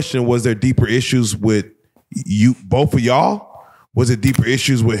me question, was there deeper issues with you, both of y'all? Was it deeper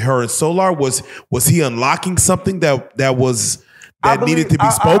issues with her and Soular? Was he unlocking something that needed to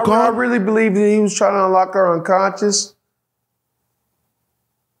be spoke on? I really believe that he was trying to unlock her unconscious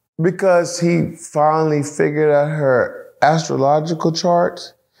because he finally figured out her astrological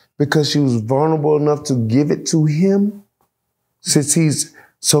chart because she was vulnerable enough to give it to him since he's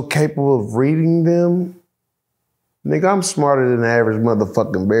so capable of reading them. Nigga, I'm smarter than the average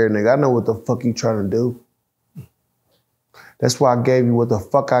motherfucking bear, nigga. I know what the fuck you trying to do. That's why I gave you what the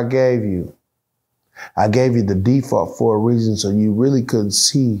fuck I gave you. I gave you the default for a reason so you really couldn't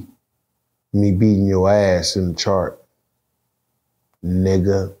see me beating your ass in the chart.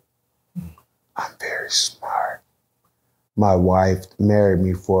 Nigga, I'm very smart. My wife married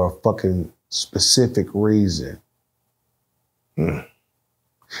me for a fucking specific reason.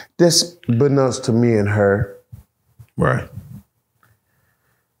 This unbeknownst to me and her. Right.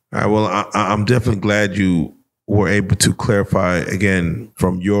 All right. Well, I'm definitely glad you were able to clarify again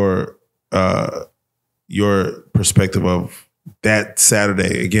from your perspective of that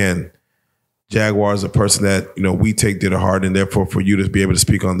Saturday. Again, Jaguar is a person that, you know, we take to the heart, and therefore for you to be able to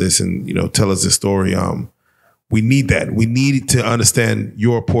speak on this and, you know, tell us this story, we need that. We need to understand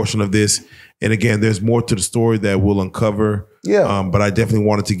your portion of this. And again, there's more to the story that we'll uncover. Yeah. But I definitely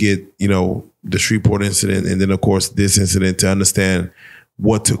wanted to get, you know, the Shreveport incident and then of course this incident to understand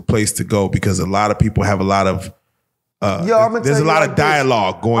what took place to go, because a lot of people have a lot of there's a lot of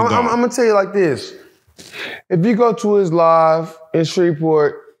dialogue going on. I'm gonna tell you like this. If you go to his live in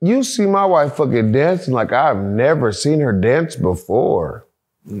Shreveport, you see my wife fucking dancing like I've never seen her dance before.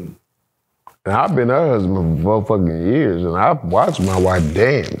 And I've been her husband for 4 fucking years and I've watched my wife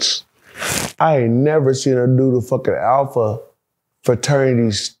dance. I ain't never seen her do the fucking Alpha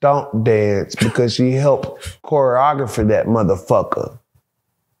fraternity stomp dance because she helped choreograph that motherfucker.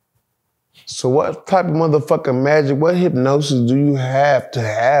 So what type of motherfucking magic, what hypnosis do you have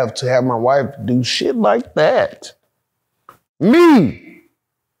to my wife do shit like that? Me,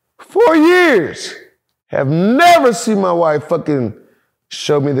 4 years, have never seen my wife fucking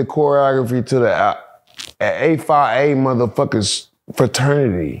show me the choreography to the A5A motherfucking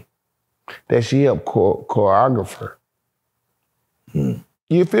fraternity that she helped choreograph.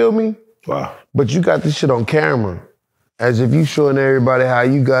 You feel me? Wow. But you got this shit on camera. As if you showing everybody how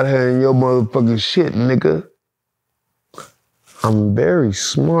you got her in your motherfucking shit, nigga. I'm very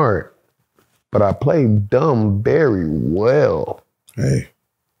smart, but I play dumb very well. Hey,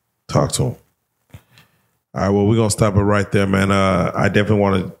 talk to him. All right, well, we're gonna stop it right there, man. I definitely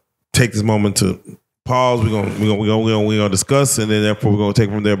want to take this moment to pause. We're gonna discuss, and then therefore we're gonna take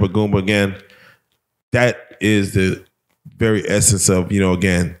it from there. But Goomba, again, that is the very essence of, you know,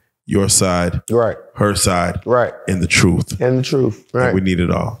 again, your side, right, her side, right, and the truth. Right. And we need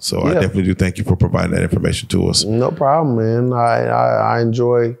it all. So I definitely do thank you for providing that information to us. No problem, man. I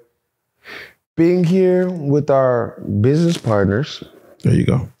enjoy being here with our business partners. There you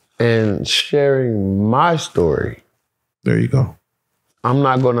go. And sharing my story. There you go. I'm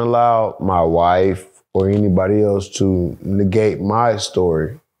not going to allow my wife or anybody else to negate my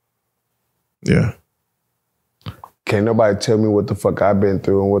story. Yeah. Can't nobody tell me what the fuck I've been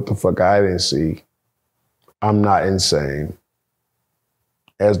through and what the fuck I didn't see. I'm not insane.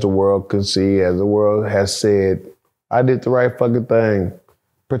 as the world can see, as the world has said, I did the right fucking thing,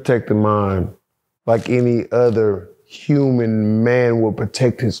 protecting mine, like any other human man would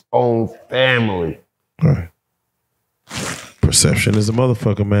protect his own family. Right. Perception is a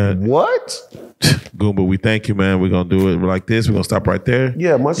motherfucker, man. What? Goomba, we thank you, man. We're going to do it like this. We're going to stop right there.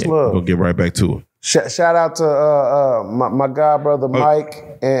 Yeah, much love. We're going to get right back to it. Shout out to my god brother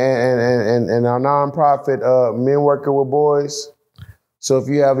Mike and our nonprofit Men Working with Boys. So if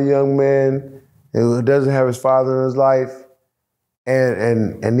you have a young man who doesn't have his father in his life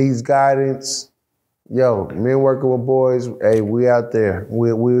and needs guidance, yo, Men Working with Boys, hey, we out there.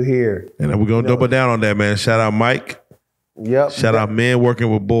 We're here. And then we're going to double down on that, man. Shout out Mike. Yep. Shout out Men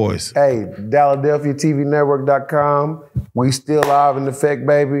Working with Boys. Hey, DaladelphiaTVNetwork.com. We still live in effect,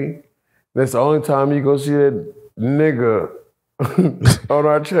 baby. That's the only time you go see that nigga on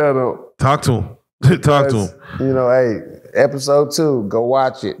our channel. Talk to him. Talk to him. You know, hey, episode 2, go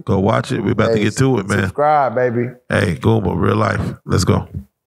watch it. Go watch it. We're about to get to it, man. Subscribe, baby. Hey, Goomba, real life. Let's go.